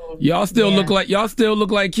up soon. Y'all still look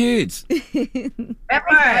like kids. That's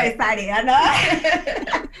right. Excited, I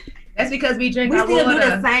know. That's because we drink. We our still water. do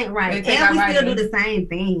the same, right? And we still do the same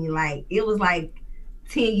thing. Like it was like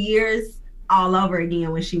 10 years all over again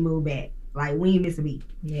when she moved back. Like we ain't miss a beat.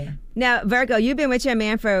 Yeah. Now, Virgo, you've been with your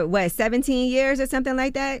man for what, 17 years or something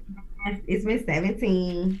like that? It's been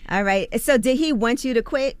 17. All right. So did he want you to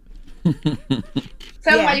quit?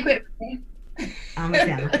 Tell him why you quit. I'm gonna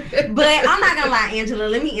tell him. But I'm not gonna lie, Angela.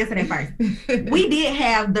 Let me answer that first. We did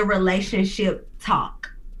have the relationship talk.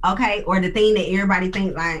 Okay, or the thing that everybody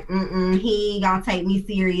thinks like, he ain't gonna take me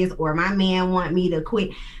serious, or my man want me to quit.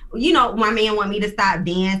 You know, my man want me to stop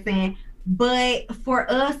dancing. But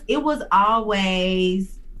for us, it was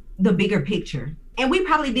always the bigger picture. And we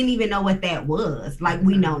probably didn't even know what that was, like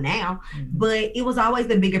we know now. But it was always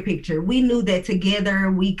the bigger picture. We knew that together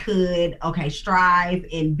we could, strive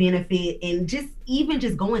and benefit, and just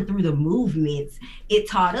going through the movements, it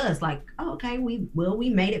taught us like, we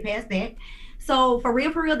made it past that. So for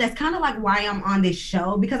real, that's kind of like why I'm on this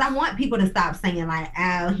show, because I want people to stop saying like,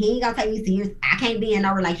 oh, he ain't gonna take me serious. I can't be in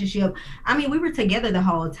no relationship. I mean, we were together the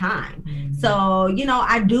whole time. So,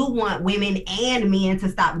 I do want women and men to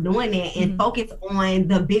stop doing that and focus on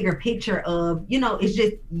the bigger picture of, it's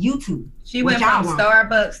just YouTube. She went from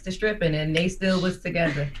Starbucks to stripping, and they still was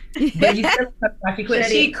together. But you still she quit.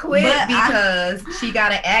 She quit because she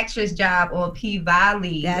got an actress job on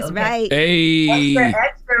P-Valley. That's right. Hey.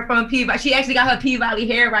 Extra from P-Valley. She actually got her P-Valley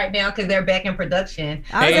hair right now because they're back in production.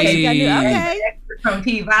 Okay. From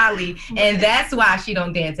P-Valley, and that's why she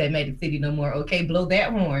don't dance at Magic City no more. Okay, blow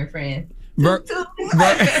that horn, friend. Blow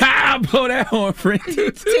that horn, friend.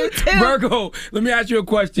 Virgo, let me ask you a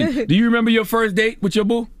question. Do you remember your first date with your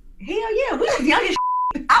boo? Hell yeah, we was young as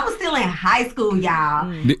I was still in high school,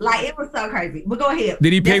 y'all. Like it was so crazy. But go ahead.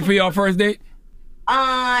 Did he pay for your first date?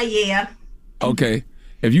 Yeah. Okay.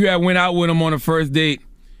 If you had went out with him on a first date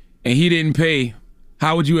and he didn't pay,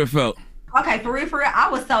 how would you have felt? Okay, for real,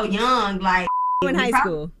 I was so young, like in high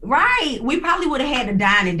school. Right. We probably would have had to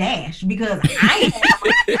dine and dash because I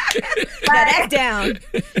ain't that's down.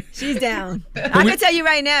 She's down. I can tell you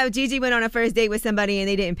right now, if Gigi went on a first date with somebody and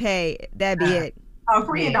they didn't pay, that'd be it. Oh,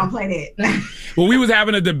 friend, don't play that. Well, we was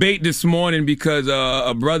having a debate this morning because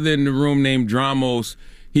a brother in the room named Dramos,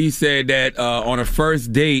 he said that on a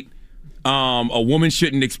first date, a woman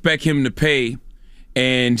shouldn't expect him to pay,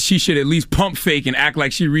 and she should at least pump fake and act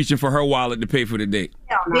like she reaching for her wallet to pay for the date.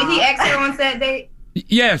 Did he ask her on that date?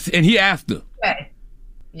 Yes, and he asked her. Okay.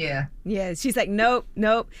 Yeah. Yeah, she's like, nope.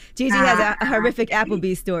 Gigi has a horrific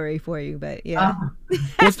Applebee's story for you, but yeah.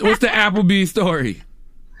 What's the Applebee's story?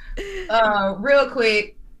 Real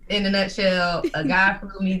quick, in a nutshell, a guy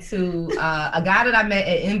flew me to a guy that I met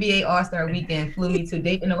at NBA All-Star Weekend flew me to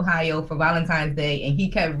Dayton, Ohio for Valentine's Day, and he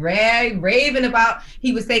kept raving about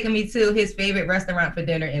he was taking me to his favorite restaurant for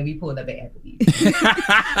dinner, and we pulled up at Applebee's.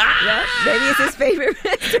 Yeah, maybe it's his favorite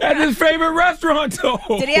restaurant. That's his favorite restaurant, though.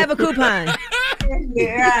 Did he have a coupon?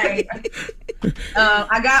 Yeah, right.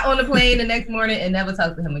 I got on the plane the next morning and never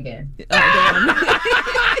talked to him again. Oh,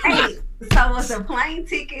 damn. Hey, so was the plane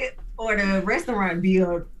ticket or the restaurant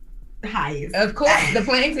bill highest? Of course, the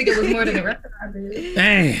plane ticket was more than the restaurant bill.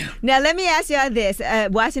 Damn. Now, let me ask y'all this.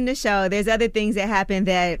 Watching the show, there's other things that happen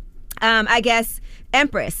that, I guess,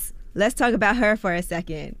 Empress. Let's talk about her for a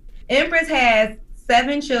second. Empress has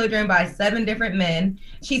 7 children by 7 different men.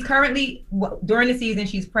 She's currently, during the season,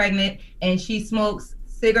 she's pregnant, and she smokes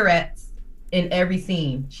cigarettes in every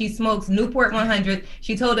scene. She smokes Newport 100.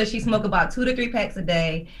 She told us she smoked about 2 to 3 packs a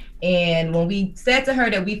day. And when we said to her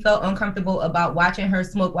that we felt uncomfortable about watching her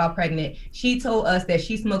smoke while pregnant, she told us that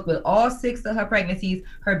she smoked with all 6 of her pregnancies.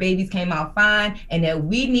 Her babies came out fine, and that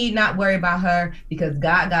we need not worry about her because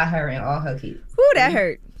God got her and all her kids. Ooh, that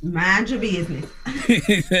hurt. Mind your business.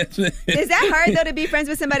 Is that hard, though, to be friends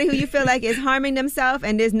with somebody who you feel like is harming themselves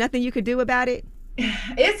and there's nothing you could do about it?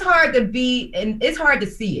 It's hard to be, and it's hard to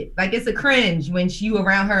see it. Like, it's a cringe when you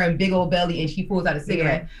around her and big old belly and she pulls out a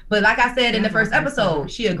cigarette. Yeah. But like I said in the first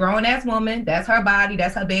episode, she a grown-ass woman. That's her body.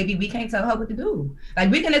 That's her baby. We can't tell her what to do. Like,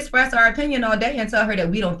 we can express our opinion all day and tell her that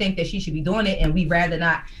we don't think that she should be doing it, and we'd rather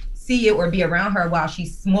not see it or be around her while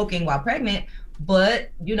she's smoking while pregnant. But,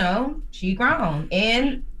 you know, she grown.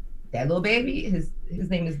 And that little baby, his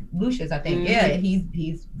name is Lucius, I think. Mm-hmm. Yeah,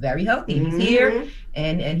 he's very healthy. Mm-hmm. He's here,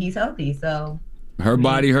 and he's healthy, so... Her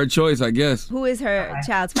body, her choice, I guess. Who is her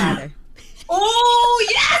child's father? Oh,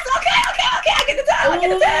 yes! Okay. I get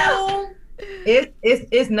to tell.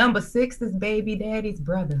 It's number 6's baby daddy's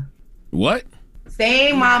brother. What?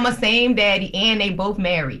 Same mama, same daddy, and they both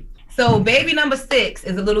married. So baby number 6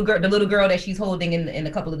 is the little girl that she's holding in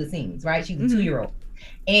a couple of the scenes, right? She's a 2-year-old.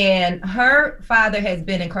 And her father has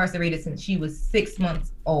been incarcerated since she was 6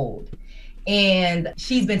 months old. And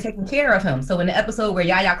she's been taking care of him. So in the episode where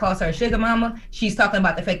Yaya calls her a sugar mama, she's talking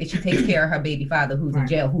about the fact that she takes care of her baby father who's in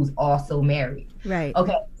jail, who's also married. Right.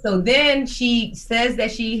 Okay. So then she says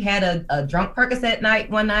that she had a drunk Percocet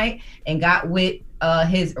one night and got with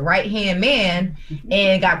his right-hand man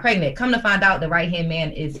and got pregnant. Come to find out the right-hand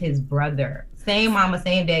man is his brother. Same mama,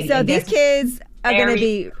 same daddy. So these kids are going to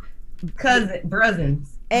be... Bruzins.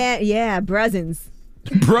 And yeah, Bruzins.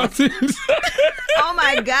 Bruzins? Oh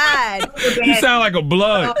my God. You sound like a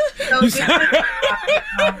blood.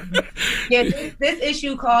 This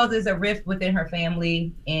issue causes a rift within her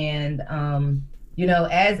family, and you know,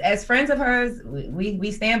 as friends of hers,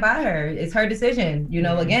 we stand by her. It's her decision. You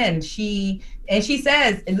know, again, she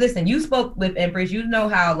says, listen, you spoke with Empress, you know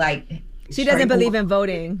how like she doesn't believe in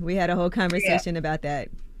voting. We had a whole conversation about that.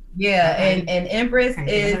 Yeah, and Empress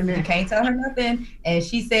you can't tell her nothing. And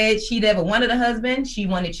she said she never wanted a husband. She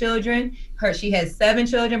wanted children. She has 7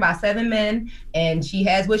 children by 7 men, and she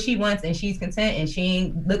has what she wants, and she's content, and she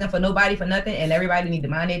ain't looking for nobody for nothing. And everybody need to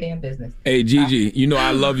mind their damn business. Hey Gigi, you know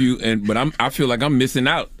I love you, but I feel like I'm missing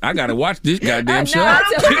out. I gotta watch this goddamn show.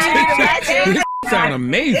 This sound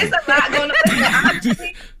amazing. It's a lot going on.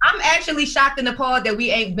 I'm actually shocked and appalled that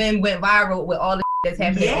we ain't went viral with all the that's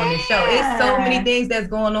happening on this show. It's so many things that's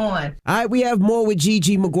going on. All right, we have more with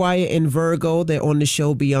GiGi, Maguire, and Virgo. They're on the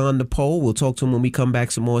show Beyond the Pole. We'll talk to them when we come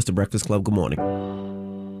back some more. It's The Breakfast Club. Good morning.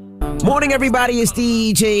 Morning, everybody. It's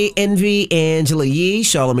DJ Envy, Angela Yee,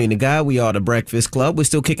 Charlamagne the Guy. We are The Breakfast Club. We're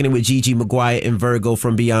still kicking it with GiGi, Maguire, and Virgo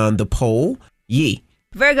from Beyond the Pole. Yee.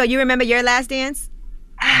 Virgo, you remember your last dance?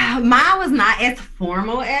 Mine was not as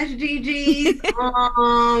formal as Gigi's.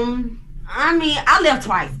 I mean, I left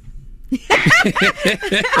twice.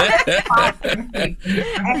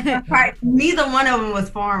 Neither one of them was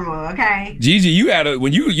formal, okay? Gigi, you had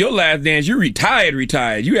your last dance, you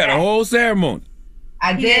retired. You had a whole ceremony.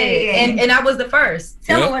 I did, and I was the first.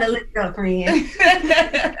 Tell me what it looked up, friend.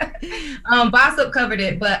 Boss Up covered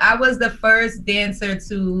it, but I was the first dancer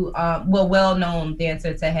to, well-known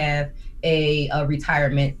dancer to have a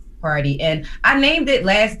retirement party, and I named it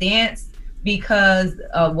Last Dance because,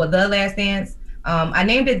 The Last Dance. I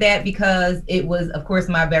named it that because it was, of course,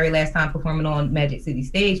 my very last time performing on Magic City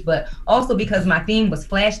stage, but also because my theme was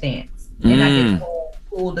flash dance, and I did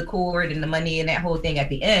pull the cord and the money and that whole thing at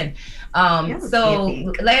the end.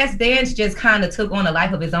 So Last Dance just kind of took on a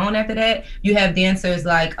life of its own after that. You have dancers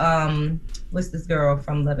like what's this girl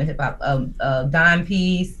from Love and Hip Hop, Dime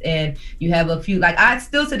Piece, and you have a few, like, I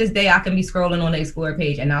still to this day I can be scrolling on the Explore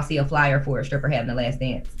page and I'll see a flyer for a stripper having the last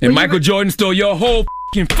dance. And Michael Jordan stole your whole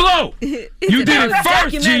flow. You did it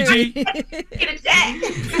first, Gigi.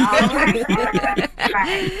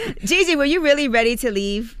 Gigi, were you really ready to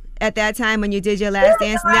leave at that time when you did your last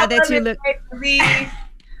dance? Now that you look,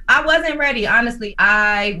 I wasn't ready, honestly.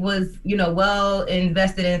 I was, well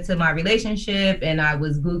invested into my relationship, and I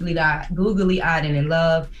was googly-eyed and in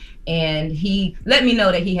love. And he let me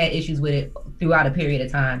know that he had issues with it throughout a period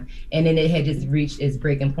of time, and then it had just reached its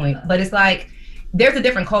breaking point. But it's like there's a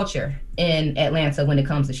different culture in Atlanta when it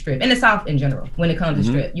comes to strip, in the South in general, when it comes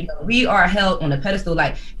to strip. We are held on a pedestal.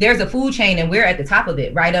 Like there's a food chain and we're at the top of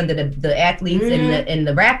it, right under the athletes and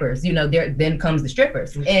the rappers. There then comes the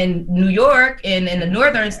strippers. In New York and in the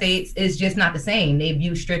northern states, it's just not the same. They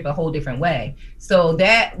view strip a whole different way. So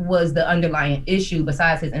that was the underlying issue,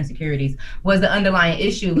 besides his insecurities, was the underlying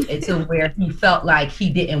issue to where he felt like he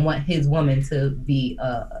didn't want his woman to be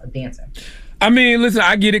a dancer. I mean, listen,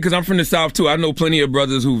 I get it because I'm from the South too. I know plenty of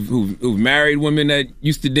brothers who've married women that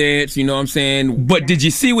used to dance, you know what I'm saying? But did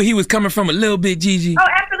you see where he was coming from a little bit, Gigi? Oh,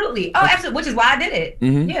 absolutely. Oh, absolutely. Which is why I did it.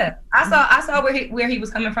 Yeah. I saw where he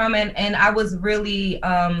was coming from, and I was really,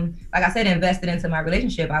 like I said, invested into my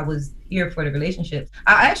relationship. I was here for the relationship.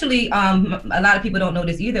 I actually, a lot of people don't know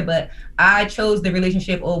this either, but I chose the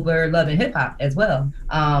relationship over love and hip hop as well.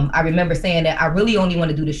 I remember saying that I really only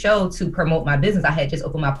want to do the show to promote my business. I had just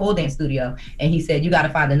opened my pole dance studio, and he said, you got to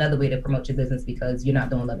find another way to promote your business because you're not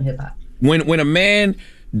doing love and hip hop. When a man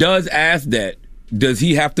does ask that, does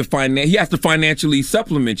he have to he has to financially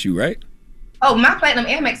supplement you, right? Oh, my platinum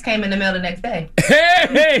Amex came in the mail the next day.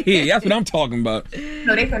 Hey, that's what I'm talking about.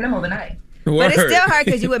 No, they sent them overnight. But it's still hard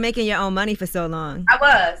because you were making your own money for so long. I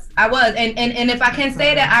was. And if I can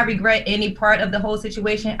say that I regret any part of the whole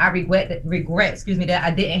situation, I regret that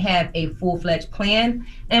I didn't have a full-fledged plan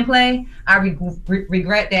in play. I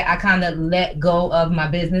regret that I kind of let go of my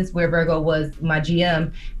business where Virgo was my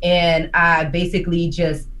GM, and I basically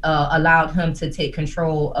just allowed him to take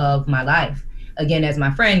control of my life. Again, as my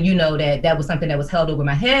friend, that was something that was held over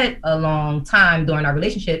my head a long time during our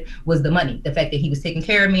relationship, was the money. The fact that he was taking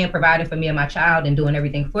care of me and providing for me and my child and doing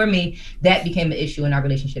everything for me, that became an issue in our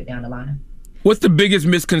relationship down the line. What's the biggest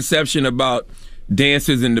misconception about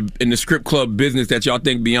dancers in the strip club business that y'all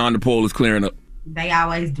think Beyond the Pole is clearing up? They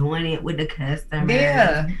always doing it with the customers.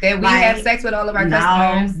 Yeah, that we have sex with all of our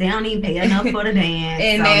customers. They don't even pay enough for the dance.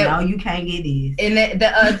 And so you can't get this.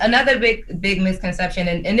 And another big misconception,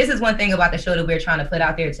 and this is one thing about the show that we're trying to put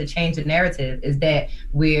out there to change the narrative, is that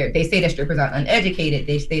they say that strippers are uneducated.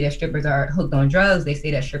 They say that strippers are hooked on drugs. They say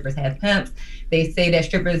that strippers have pimps. They say that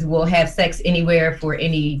strippers will have sex anywhere for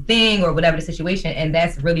anything or whatever the situation, and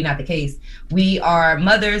that's really not the case. We are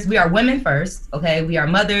mothers. We are women first, okay? We are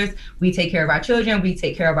mothers. We take care of our children. We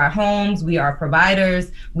take care of our homes. We are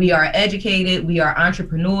providers. We are educated. We are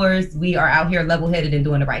entrepreneurs. We are out here level-headed and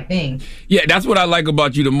doing the right thing. Yeah, that's what I like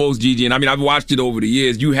about you the most, Gigi. And I mean, I've watched it over the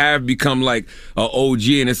years. You have become like an OG,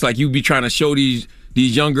 and it's like you be trying to show these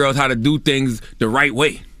young girls how to do things the right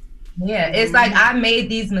way. Yeah, it's like I made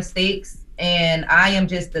these mistakes, and I am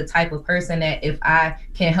just the type of person that if I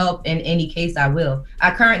can help in any case, I will.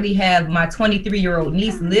 I currently have my 23-year-old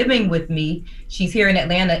niece living with me. She's here in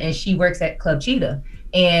Atlanta, and she works at Club Cheetah.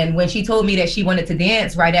 And when she told me that she wanted to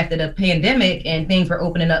dance right after the pandemic and things were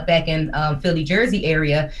opening up back in Philly, Jersey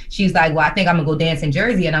area, she's like, well, I think I'm gonna go dance in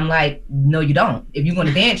Jersey. And I'm like, no, you don't. If you're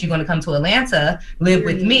gonna dance, you're gonna come to Atlanta, live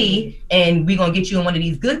with me, and we're gonna get you in one of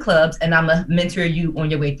these good clubs, and I'm gonna mentor you on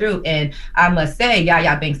your way through. And I must say,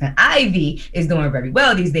 Yaya Banks and Ivy is doing very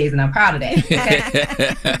well these days, and I'm proud of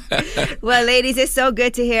that. Well, ladies, it's so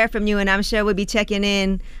good to hear from you, and I'm sure we'll be checking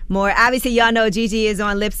in more. Obviously, y'all know Gigi is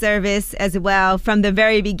on Lip Service as well from the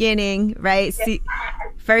very beginning, right?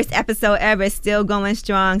 First episode ever, still going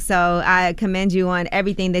strong. So I commend you on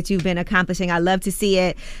everything that you've been accomplishing. I love to see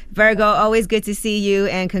it. Virgo, always good to see you,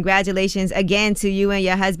 and congratulations again to you and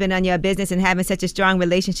your husband on your business and having such a strong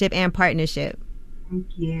relationship and partnership. Thank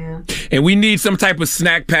you. And we need some type of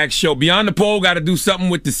snack pack show. Beyond the Pole got to do something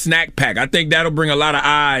with the snack pack. I think that'll bring a lot of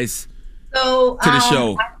eyes to the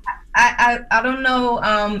show. I don't know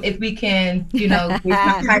if we can, get some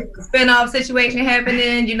type of spinoff situation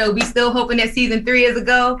happening. We still hoping that season 3 is a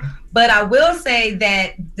go. But I will say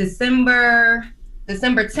that December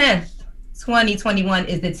 10th, 2021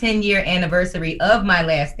 is the 10-year anniversary of my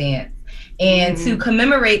last dance. And to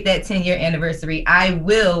commemorate that 10-year anniversary,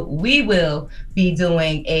 we will be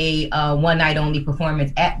doing a one-night only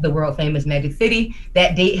performance at the world famous Magic City.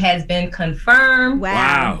 That date has been confirmed.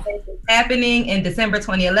 Wow. It's happening in December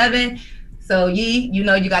 2011. So you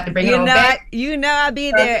got to bring it on back. I'll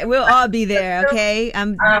be there. We'll all be there, okay?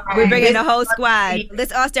 We're bringing the whole squad.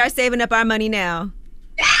 Let's all start saving up our money now.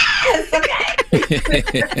 yes,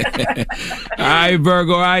 okay. All right,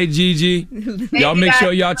 Virgo. All right, Gigi. Y'all make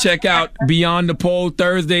sure y'all check out Beyond the Pole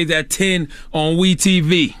Thursdays at 10 on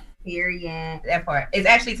WeTV. Period. That part. It's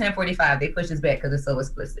actually 10:45. They pushed us back because it's so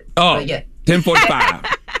explicit. Oh, but yeah. 10:45.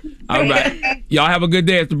 All right. Y'all have a good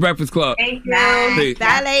day. It's The Breakfast Club. Thank you. Peace.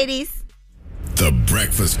 Bye, ladies. The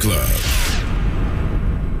Breakfast Club.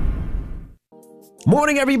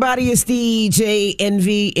 Morning, everybody. It's DJ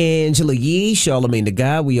Envy, Angela Yee, Charlamagne the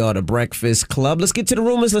Guy. We are The Breakfast Club. Let's get to the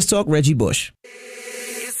rumors. Let's talk Reggie Bush.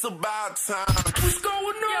 It's about time. What's going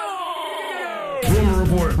on? Rumor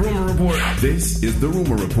Report. Rumor Report. This is the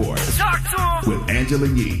Rumor Report with Angela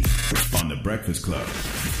Yee on The Breakfast Club.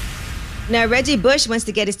 Now, Reggie Bush wants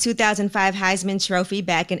to get his 2005 Heisman Trophy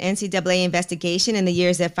back. An NCAA investigation in the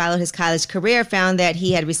years that followed his college career found that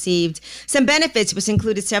he had received some benefits, which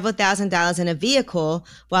included several $1,000s in a vehicle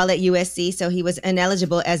while at USC, so he was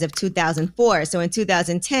ineligible as of 2004. So in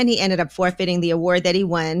 2010, he ended up forfeiting the award that he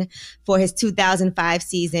won for his 2005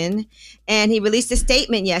 season. And he released a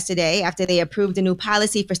statement yesterday after they approved a new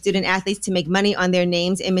policy for student athletes to make money on their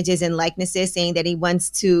names, images, and likenesses, saying that he wants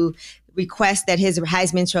to request that his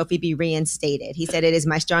Heisman Trophy be reinstated. He said, "It is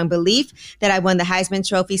my strong belief that I won the Heisman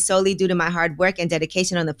Trophy solely due to my hard work and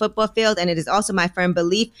dedication on the football field, and it is also my firm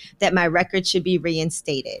belief that my record should be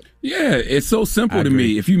reinstated." Yeah, it's so simple to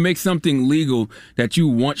me. If you make something legal that you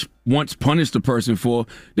once punished a person for,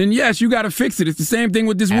 then yes, you got to fix it. It's the same thing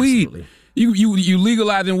with this weed. You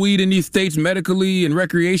legalizing weed in these states medically and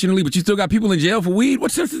recreationally, but you still got people in jail for weed?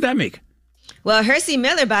 What sense does that make? Well, Hersey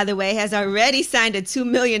Miller, by the way, has already signed a $2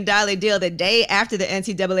 million deal the day after the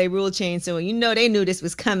NCAA rule change. So you know they knew this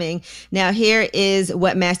was coming. Now, here is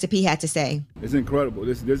what Master P had to say. It's incredible.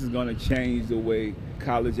 This is going to change the way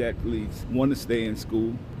college athletes want to stay in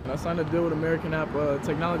school. I signed a deal with American App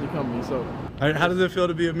Technology Company. So, how does it feel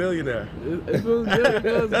to be a millionaire? It feels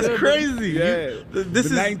good. That's good. crazy. Yeah, this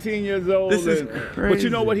is 19 years old. This is crazy. But you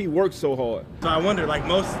know what? He worked so hard. So I wonder, like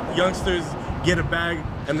most youngsters get a bag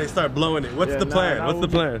and they start blowing it. What's the plan? What's the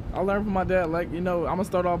plan? I learned from my dad. Like, you know, I'm gonna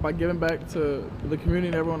start off by giving back to the community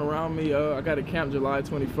and everyone around me. I got a camp July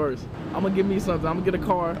 21st. I'm gonna give me something. I'm gonna get a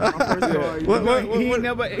car. My first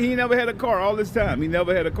car. He never had a car all this time. He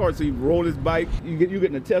never had a car, so he rolled his bike. You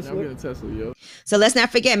getting a Tesla? I'm getting a Tesla, yo. So let's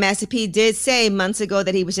not forget, Master P did say months ago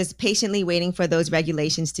that he was just patiently waiting for those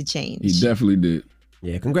regulations to change. He definitely did.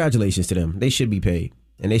 Yeah, congratulations to them. They should be paid,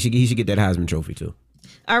 and he should get that Heisman Trophy too.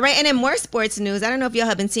 All right, and in more sports news, I don't know if y'all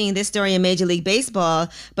have been seeing this story in Major League Baseball,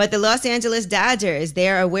 but the Los Angeles Dodgers,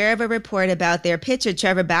 they're aware of a report about their pitcher,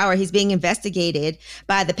 Trevor Bauer. He's being investigated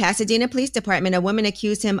by the Pasadena Police Department. A woman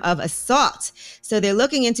accused him of assault. So they're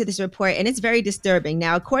looking into this report, and it's very disturbing.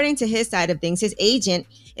 Now, according to his side of things, his agent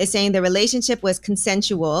is saying the relationship was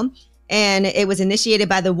consensual, and it was initiated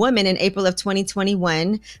by the woman in April of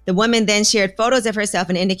 2021. The woman then shared photos of herself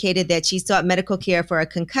and indicated that she sought medical care for a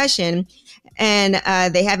concussion, and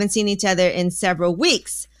they haven't seen each other in several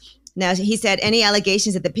weeks. Now, he said any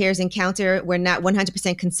allegations that the pair's encounter were not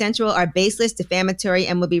 100% consensual are baseless, defamatory,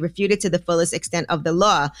 and will be refuted to the fullest extent of the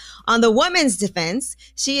law. On the woman's defense,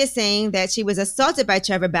 she is saying that she was assaulted by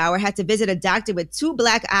Trevor Bauer, had to visit a doctor with 2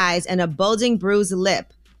 black eyes and a bulging bruised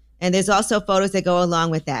lip. And there's also photos that go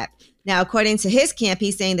along with that. Now, according to his camp,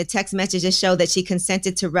 he's saying the text messages show that she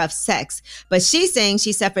consented to rough sex, but she's saying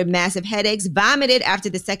she suffered massive headaches, vomited after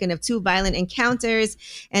the second of 2 violent encounters,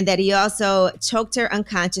 and that he also choked her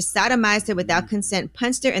unconscious, sodomized her without consent,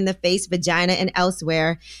 punched her in the face, vagina, and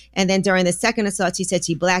elsewhere. And then during the second assault, she said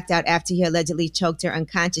she blacked out after he allegedly choked her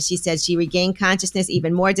unconscious. She said she regained consciousness,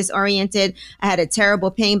 even more disoriented. I had a terrible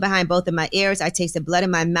pain behind both of my ears. I tasted blood in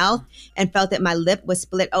my mouth and felt that my lip was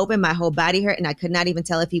split open. My whole body hurt, and I could not even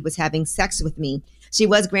tell if he was having sex with me. She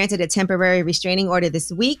was granted a temporary restraining order this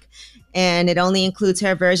week, and it only includes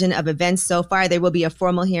her version of events so far. There will be a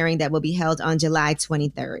formal hearing that will be held on July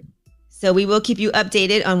 23rd. So we will keep you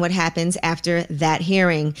updated on what happens after that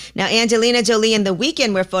hearing. Now, Angelina Jolie and The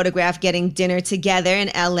Weeknd were photographed getting dinner together in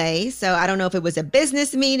LA. So I don't know if it was a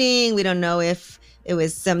business meeting. We don't know if it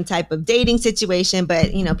was some type of dating situation,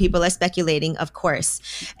 but, you know, people are speculating, of course.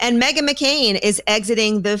 And Meghan McCain is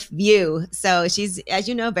exiting The View. So she's, as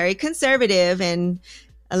you know, very conservative and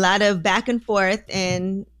a lot of back and forth.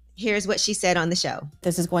 And here's what she said on the show.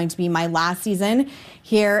 This is going to be my last season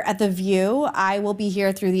here at The View. I will be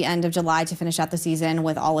here through the end of July to finish out the season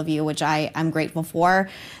with all of you, which I am grateful for.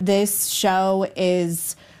 This show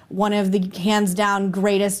is one of the hands down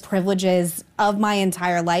greatest privileges of my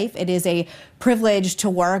entire life. It is a privilege to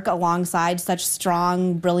work alongside such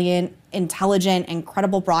strong, brilliant, intelligent,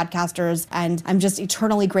 incredible broadcasters. And I'm just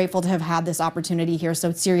eternally grateful to have had this opportunity here.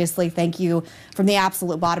 So seriously, thank you from the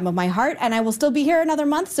absolute bottom of my heart. And I will still be here another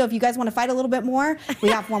month. So if you guys want to fight a little bit more, we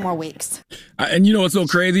have 4 more weeks. And you know what's so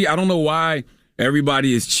crazy? I don't know why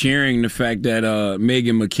everybody is cheering the fact that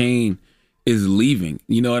Meghan McCain is leaving.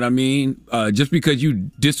 You know what I mean? Just because you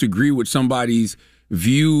disagree with somebody's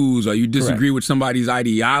views or you disagree with somebody's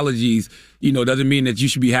ideologies, you know, doesn't mean that you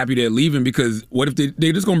should be happy they're leaving, because what if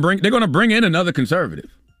they're going to bring in another conservative?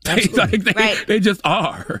 They just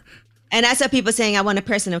are. And I saw people saying, I want a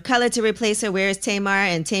person of color to replace her. Where is Tamar?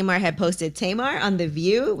 And Tamar had posted Tamar on The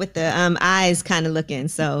View with the eyes kind of looking.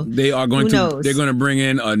 So they're going to bring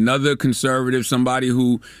in another conservative, somebody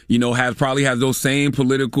who, you know, probably has those same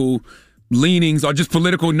political leanings or just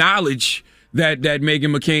political knowledge that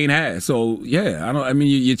Meghan McCain has. So yeah,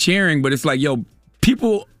 you're cheering, but it's like, yo,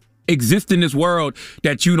 people exist in this world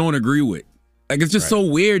that you don't agree with. Like, it's just so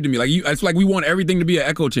weird to me. Like, it's like we want everything to be an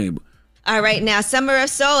echo chamber. All right, now Summer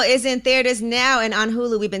of Soul is in theaters now and on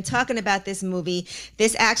Hulu. We've been talking about this movie.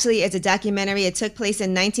 This actually is a documentary. It took place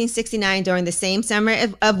in 1969 during the same summer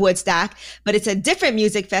of Woodstock, but it's a different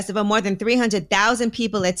music festival. More than 300,000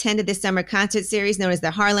 people attended this summer concert series known as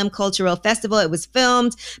the Harlem Cultural Festival. It was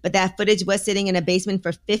filmed, but that footage was sitting in a basement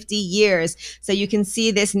for 50 years. So you can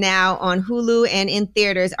see this now on Hulu and in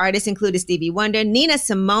theaters. Artists included Stevie Wonder, Nina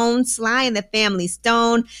Simone, Sly and the Family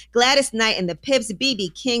Stone, Gladys Knight and the Pips,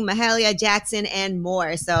 B.B. King, Mahalia Jackson, and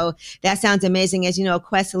more. So that sounds amazing. As you know,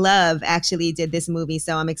 Questlove actually did this movie,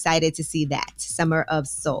 so I'm excited to see that. Summer of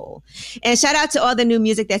Soul. And shout out to all the new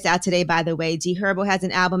music that's out today, by the way. G Herbo has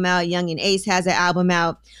an album out. Young and Ace has an album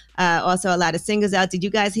out. Also a lot of singles out. Did you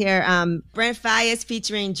guys hear Brent Faiyaz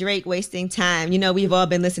featuring Drake, Wasting Time? You know, we've all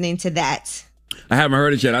been listening to that. I haven't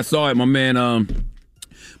heard it yet. I saw it. My man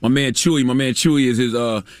Chewy is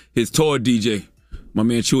his tour DJ. My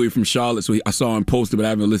man Chewy from Charlotte, so I saw him posted, but I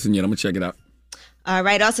haven't listened yet. I'm going to check it out. All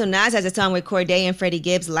right. Also, Nas has a song with Corday and Freddie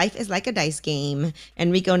Gibbs, Life is Like a Dice Game.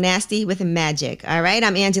 Enrico Nasty with Magic. All right.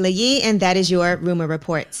 I'm Angela Yee, and that is your Rumor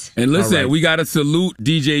Report. And listen, we got to salute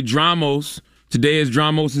DJ Dramos. Today is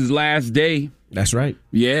Dramos' last day. That's right.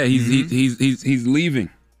 Yeah, he's leaving.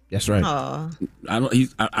 That's right. Aww. I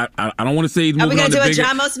don't want to say he's moving on. Are we going to do a bigger,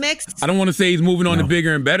 Dramos mix? I don't want to say he's moving on to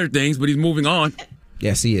bigger and better things, but he's moving on.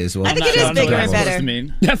 Yes, he is. Well, I think it is bigger and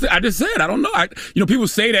better. Yes, I just said. I don't know. People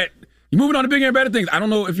say that you're moving on to bigger and better things. I don't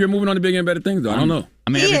know if you're moving on to bigger and better things, though. I don't know.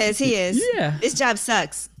 He is. Yeah. This job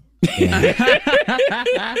sucks. Yeah.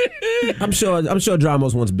 I'm sure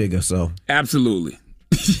Dramos wants bigger, so. Absolutely.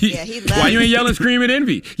 Yeah, he loves. Why you ain't yelling, screaming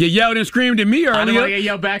envy? You yelled and screamed at me earlier. I don't want to get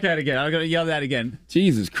yelled back at again. I'm going to yell that again.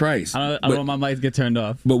 Jesus Christ. I don't want my mics get turned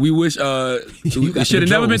off. But we wish it should have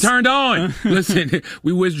never been turned on. Listen,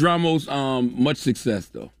 we wish Dramos much success,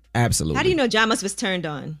 though. Absolutely. How do you know Dramos was turned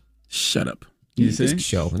on? Shut up. You see?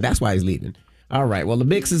 Show. And that's why he's leaving. All right. Well, the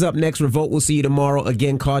mix is up next. Revolt. We'll see you tomorrow.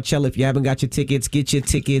 Again, Coachella. If you haven't got your tickets, get your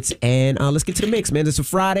tickets. And let's get to the mix, man. It's a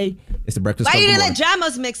Friday. It's the Breakfast Club. Why you didn't let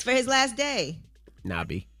Dramos mix for his last day? Nah,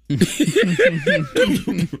 B. The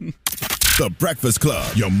Breakfast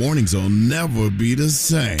Club. Your mornings will never be the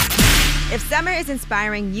same. If summer is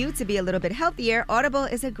inspiring you to be a little bit healthier, Audible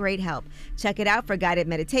is a great help. Check it out for guided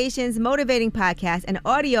meditations, motivating podcasts, and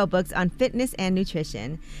audiobooks on fitness and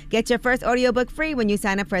nutrition. Get your first audiobook free when you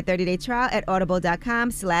sign up for a 30-day trial at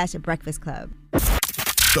audible.com/breakfast club.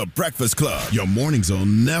 The Breakfast Club. Your mornings will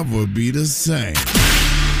never be the same.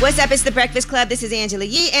 What's up? It's The Breakfast Club. This is Angela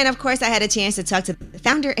Yee. And of course, I had a chance to talk to the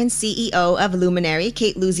founder and CEO of Luminary,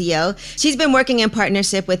 Kate Luzio. She's been working in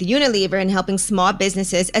partnership with Unilever and helping small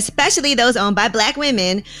businesses, especially those owned by Black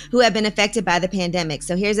women who have been affected by the pandemic.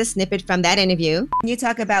 So here's a snippet from that interview. You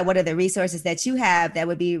talk about what are the resources that you have that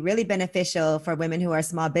would be really beneficial for women who are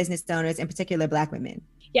small business owners, in particular Black women.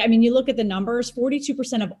 Yeah, I mean, you look at the numbers,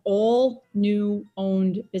 42% of all new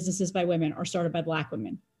owned businesses by women are started by Black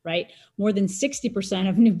women. Right? More than 60%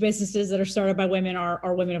 of new businesses that are started by women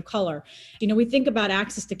are women of color. You know, we think about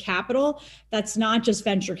access to capital. That's not just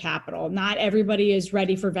venture capital. Not everybody is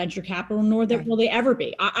ready for venture capital, nor will they ever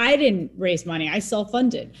be. I didn't raise money. I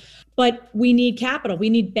self-funded. But we need capital. We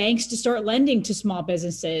need banks to start lending to small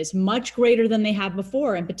businesses much greater than they have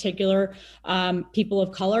before, in particular, people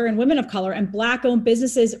of color and women of color and Black-owned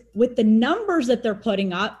businesses. With the numbers that they're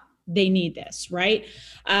putting up, they need this, right?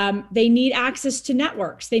 They need access to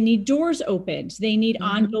networks. They need doors opened. They need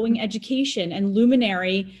ongoing education. And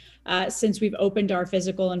Luminary, since we've opened our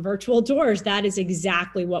physical and virtual doors, that is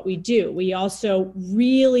exactly what we do. We also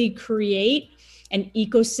really create an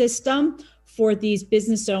ecosystem for these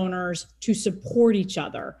business owners to support each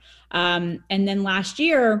other. And then last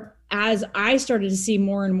year, as I started to see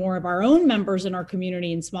more and more of our own members in our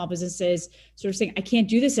community and small businesses sort of saying, I can't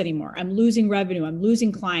do this anymore. I'm losing revenue. I'm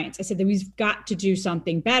losing clients. I said that we've got to do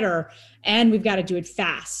something better, and we've got to do it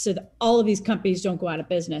fast so that all of these companies don't go out of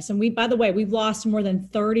business. And by the way, we've lost more than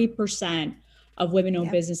 30% of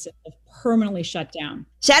women-owned businesses have permanently shut down.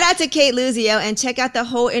 Shout out to Kate Luzio, and check out the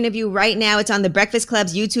whole interview right now. It's on the Breakfast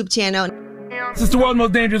Club's YouTube channel. This is the world's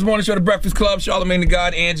most dangerous morning show, The Breakfast Club. Charlamagne the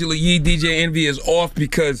God, Angela Yee. DJ Envy is off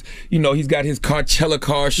because, he's got his Coachella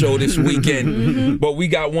car show this weekend. But we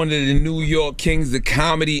got one of the New York kings of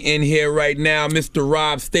comedy in here right now, Mr.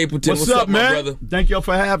 Rob Stapleton. What's up, man? My brother? Thank y'all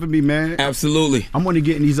for having me, man. Absolutely. I'm going to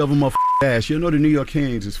get in these other motherfuckers' ass. You know the New York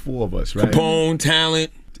Kings is 4 of us, right? Capone,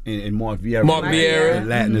 Talent. And Mark Vieira. Mark Vieira. And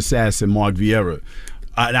Latin Assassin, Mark Vieira.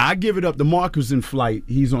 I give it up. The Mark was in flight.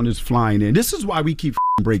 He's on his flying in. This is why we keep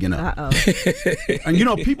breaking up.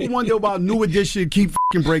 And people wonder about New Edition, keep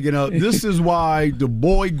breaking up. This is why the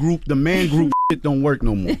boy group, the man group don't work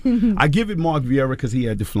no more. I give it Mark Vieira because he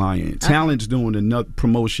had to fly in. Talent's doing another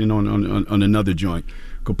promotion on another joint.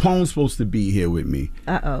 Capone's supposed to be here with me.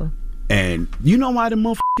 And you know why the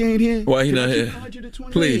motherfucker ain't here? Why he not here?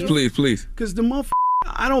 Please. Because the motherfucker,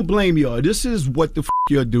 I don't blame y'all. This is what the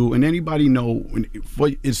y'all do, and anybody know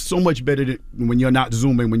it's so much better when you're not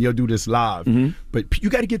Zooming, when you do this live. But you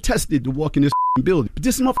got to get tested to walk in this building. But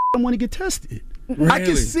this motherfucker don't want to get tested. Really? I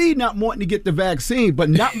can see not wanting to get the vaccine, but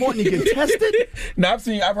not wanting to get tested. No,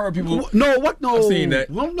 I've heard people. No, I've seen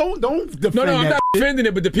that. Don't defend that. No, I'm not defending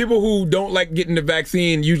it, but the people who don't like getting the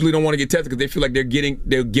vaccine usually don't want to get tested because they feel like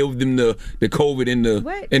they'll give them the COVID in the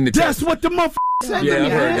test. That's what the motherfucker said. Yeah,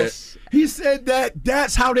 I've heard that. He said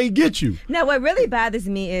that's how they get you. Now, what really bothers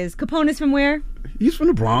me is Capone is from where? He's from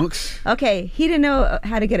the Bronx. Okay, he didn't know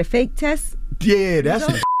how to get a fake test. Yeah, that's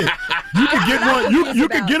it. You could get one. You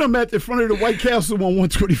could get them at the front of the White Castle on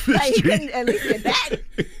 125th Like, you Street. couldn't at least get that.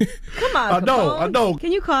 Come on, Capone. I know.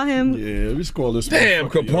 Can you call him? Yeah, let's call this. Damn,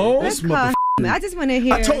 Capone. Let's call him. I just want to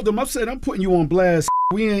hear. I told him. I said I'm putting you on blast.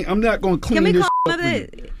 I'm not going to clean this call up. him?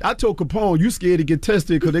 I told Capone, you scared to get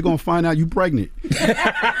tested because they're going to find out you pregnant.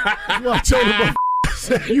 That's what I told him.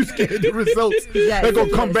 You scared of the results. They're going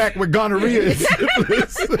to come back with gonorrhea and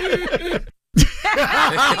syphilis.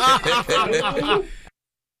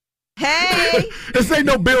 Hey! This ain't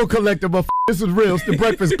no bill collector, but this is real. It's the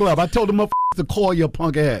Breakfast Club. I told them to call your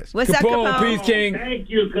punk ass. What's up, Capone? Peace King. Thank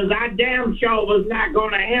you, because I damn sure was not going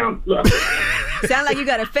to answer. Sound like you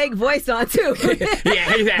got a fake voice on, too.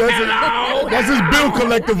 Yeah, he's hello. That's his bill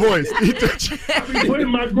collector voice. I be putting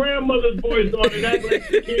my grandmother's voice on it. That's like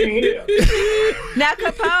you can't hear. Now,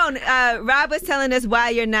 Capone, Rob was telling us why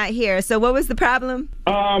you're not here. So what was the problem?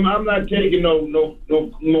 I'm not taking no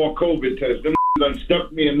more COVID tests. Them done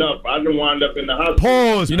stuck me enough. I done wind up in the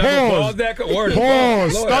hospital.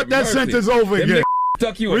 Pause. Start that sentence over again.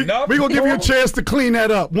 Stuck you enough? We're going to give you a chance to clean that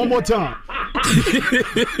up. One more time.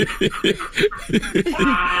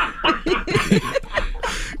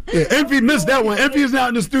 Yeah, Envy missed that one. Envy is not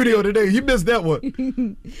in the studio today. You missed that one.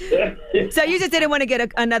 So you just didn't want to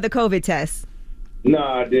get another COVID test? No,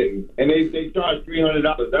 I didn't. And they charged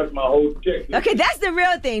 $300. That's my whole check. Okay, that's the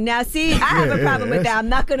real thing. Now, see, I have a problem with that. I'm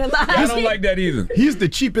not going to lie. I don't like that either. He's the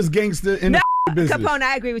cheapest gangster in the business. Capone,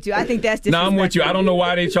 I agree with you. I think that's disrespectful. No, I'm with you. I don't know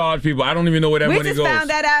why they charge people. I don't even know where that money goes. We just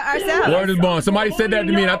found that out ourselves. Word is born. Somebody said that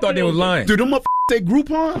to me, and I thought they was lying. Dude, them say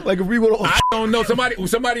Groupon? Like if we were. I don't know. Somebody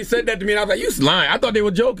said that to me, and I was like, "You lying." I thought they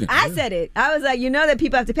were joking. I said it. I was like, that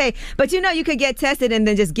people have to pay, but you could get tested and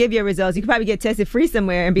then just give your results. You could probably get tested free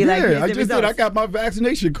somewhere and be like, "Here's the results." Did. I got my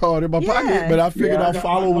vaccination card in my pocket, but I figured I'll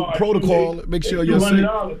follow protocol. Make sure you're safe.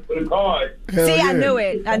 $200 for the card. See, I knew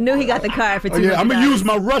it. I knew he got the card for $200. Yeah, I'm gonna use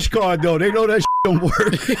my Rush card though. They know that don't work.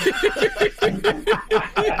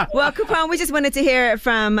 Well, Capone, we just wanted to hear it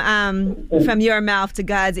from your mouth to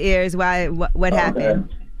God's ears. What happened?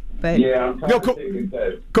 But yeah,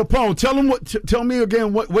 Capone, tell me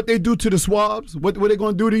again what they do to the swabs. What they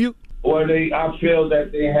gonna do to you? Well, I feel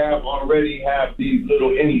that they already have these little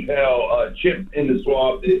intel chips in the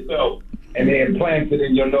swab themselves, and they implant it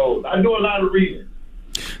in your nose. I do a lot of reading.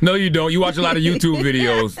 No, you don't. You watch a lot of YouTube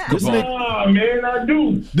videos. Man, I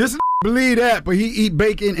do. This believe that, but he eat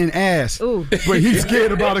bacon and ass. Ooh. But he's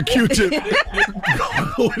scared about a Q-tip. You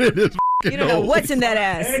don't know what's in that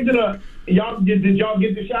ass. Angela, did y'all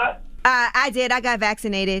get the shot? I did. I got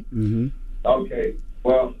vaccinated. Mm-hmm. Okay.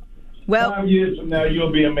 Well, 5 years from now,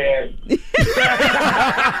 you'll be a man.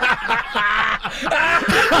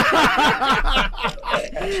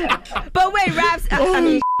 But wait,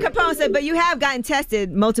 Capone said, but you have gotten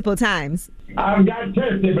tested multiple times. I've got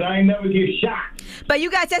tested, but I ain't never get shot. But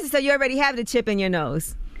you got tested, so you already have the chip in your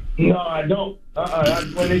nose. No, I don't.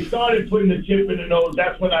 When they started putting the chip in the nose,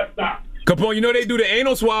 that's when I stopped. Capone, you know they do the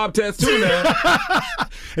anal swab test too now.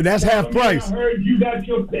 And that's half price. I heard you got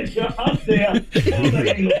your picture up there.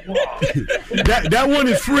 That one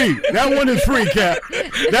is free. That one is free, Cap.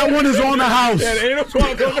 That one is on the house. Yeah, the anal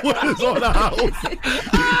swab that one is on the house.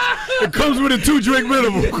 It comes with a 2-drink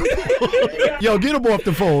minimum. Yo, get him off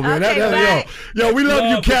the phone, man. Okay, yo, we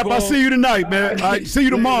love you, Cap. Capone. I'll see you tonight, man. All right, see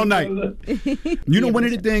you tomorrow night. You know, one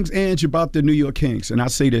of the things, Ange, about the New York Kings, and I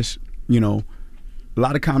say this, you know, a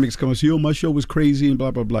lot of comics come and say, yo, my show was crazy and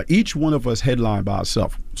blah, blah, blah. Each one of us headline by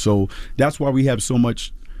ourselves. So that's why we have so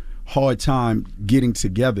much hard time getting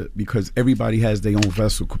together, because everybody has their own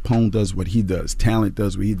vessel. Capone does what he does. Talent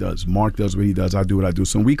does what he does. Mark does what he does. I do what I do.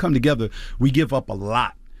 So when we come together, we give up a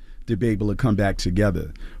lot to be able to come back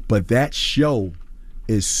together. But that show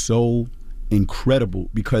is so incredible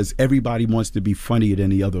because everybody wants to be funnier than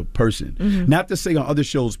the other person. Mm-hmm. Not to say on other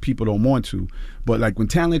shows people don't want to, but like when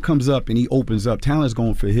Talent comes up and he opens up, Talent's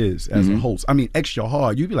going for his as a host. I mean, extra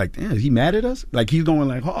hard. You'd be like, damn, is he mad at us? Like, he's going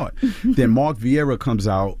like hard. Then Mark Vieira comes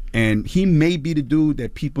out, and he may be the dude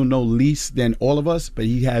that people know least than all of us, but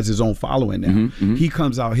he has his own following now. He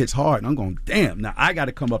comes out, hits hard, and I'm going, damn, now I got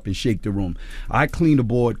to come up and shake the room. I clean the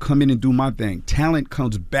board, come in and do my thing. Talent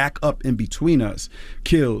comes back up in between us,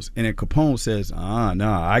 kills, and then Capone says,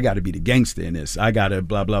 nah, I got to be the gangster in this. I got to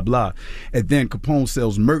blah, blah, blah. And then Capone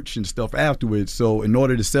sells merch and stuff afterwards. So in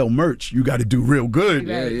order to sell merch, you got to do real good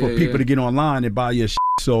for people to get online and buy your shit.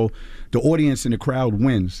 So the audience and the crowd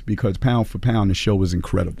wins because pound for pound, the show is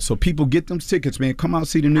incredible. So people get them tickets, man. Come out,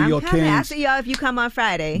 see the New York Kings. I'll see y'all if you come on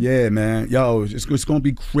Friday. Yeah, man. Yo, it's going to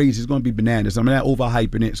be crazy. It's going to be bananas. I'm not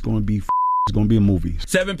overhyping it. It's going to be It's going to be a movie.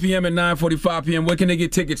 7 p.m. and 9:45 p.m. Where can they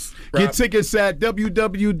get tickets, Rob? Get tickets at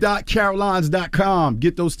www.carolines.com.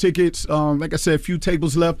 Get those tickets. Like I said, a few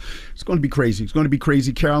tables left. It's going to be crazy. It's going to be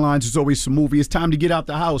crazy. Carolines is always a movie. It's time to get out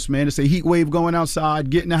the house, man. It's a heat wave going outside.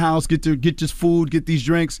 Get in the house. Get this food. Get these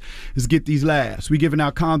drinks. Let's get these laughs. We giving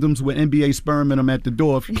out condoms with NBA sperm in them at the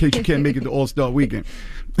door in case you can't make it to All-Star Weekend.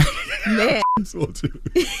 Man.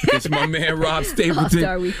 It's my man Rob Stapleton.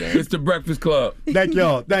 All-Star Weekend. It's the Breakfast Club. Thank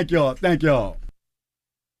y'all.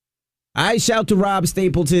 All right, shout out to Rob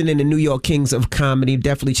Stapleton and the New York Kings of Comedy.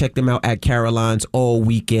 Definitely check them out at Caroline's all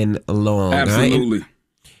weekend long. Absolutely. Right?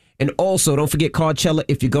 And also, don't forget Coachella.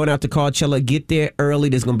 If you're going out to Coachella, get there early.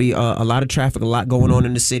 There's going to be a lot of traffic, a lot going on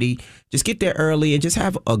in the city. Just get there early and just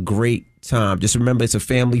have a great time. Just remember, it's a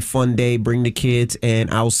family fun day. Bring the kids,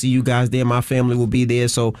 and I'll see you guys there. My family will be there,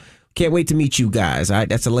 so can't wait to meet you guys. All right,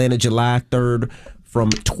 that's Atlanta, July 3rd. From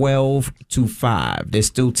 12 to 5. There's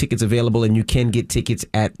still tickets available, and you can get tickets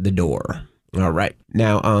at the door. All right.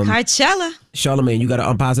 Now, Coachella. Charlamagne, you got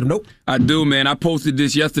an unpositive note? I do, man. I posted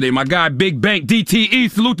this yesterday. My guy, Big Bank, DTE.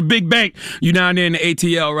 Salute to Big Bank. You down there in the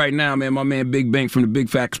ATL right now, man. My man, Big Bank from the Big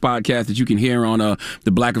Facts podcast that you can hear on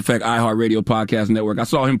the Black Effect iHeartRadio podcast network. I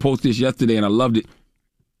saw him post this yesterday, and I loved it.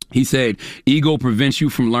 He said, ego prevents you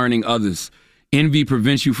from learning others. Envy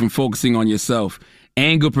prevents you from focusing on yourself.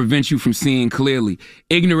 Anger prevents you from seeing clearly.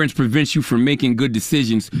 Ignorance prevents you from making good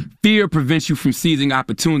decisions. Fear prevents you from seizing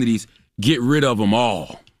opportunities. Get rid of them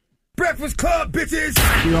all. Breakfast Club, bitches!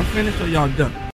 Y'all finished or y'all done?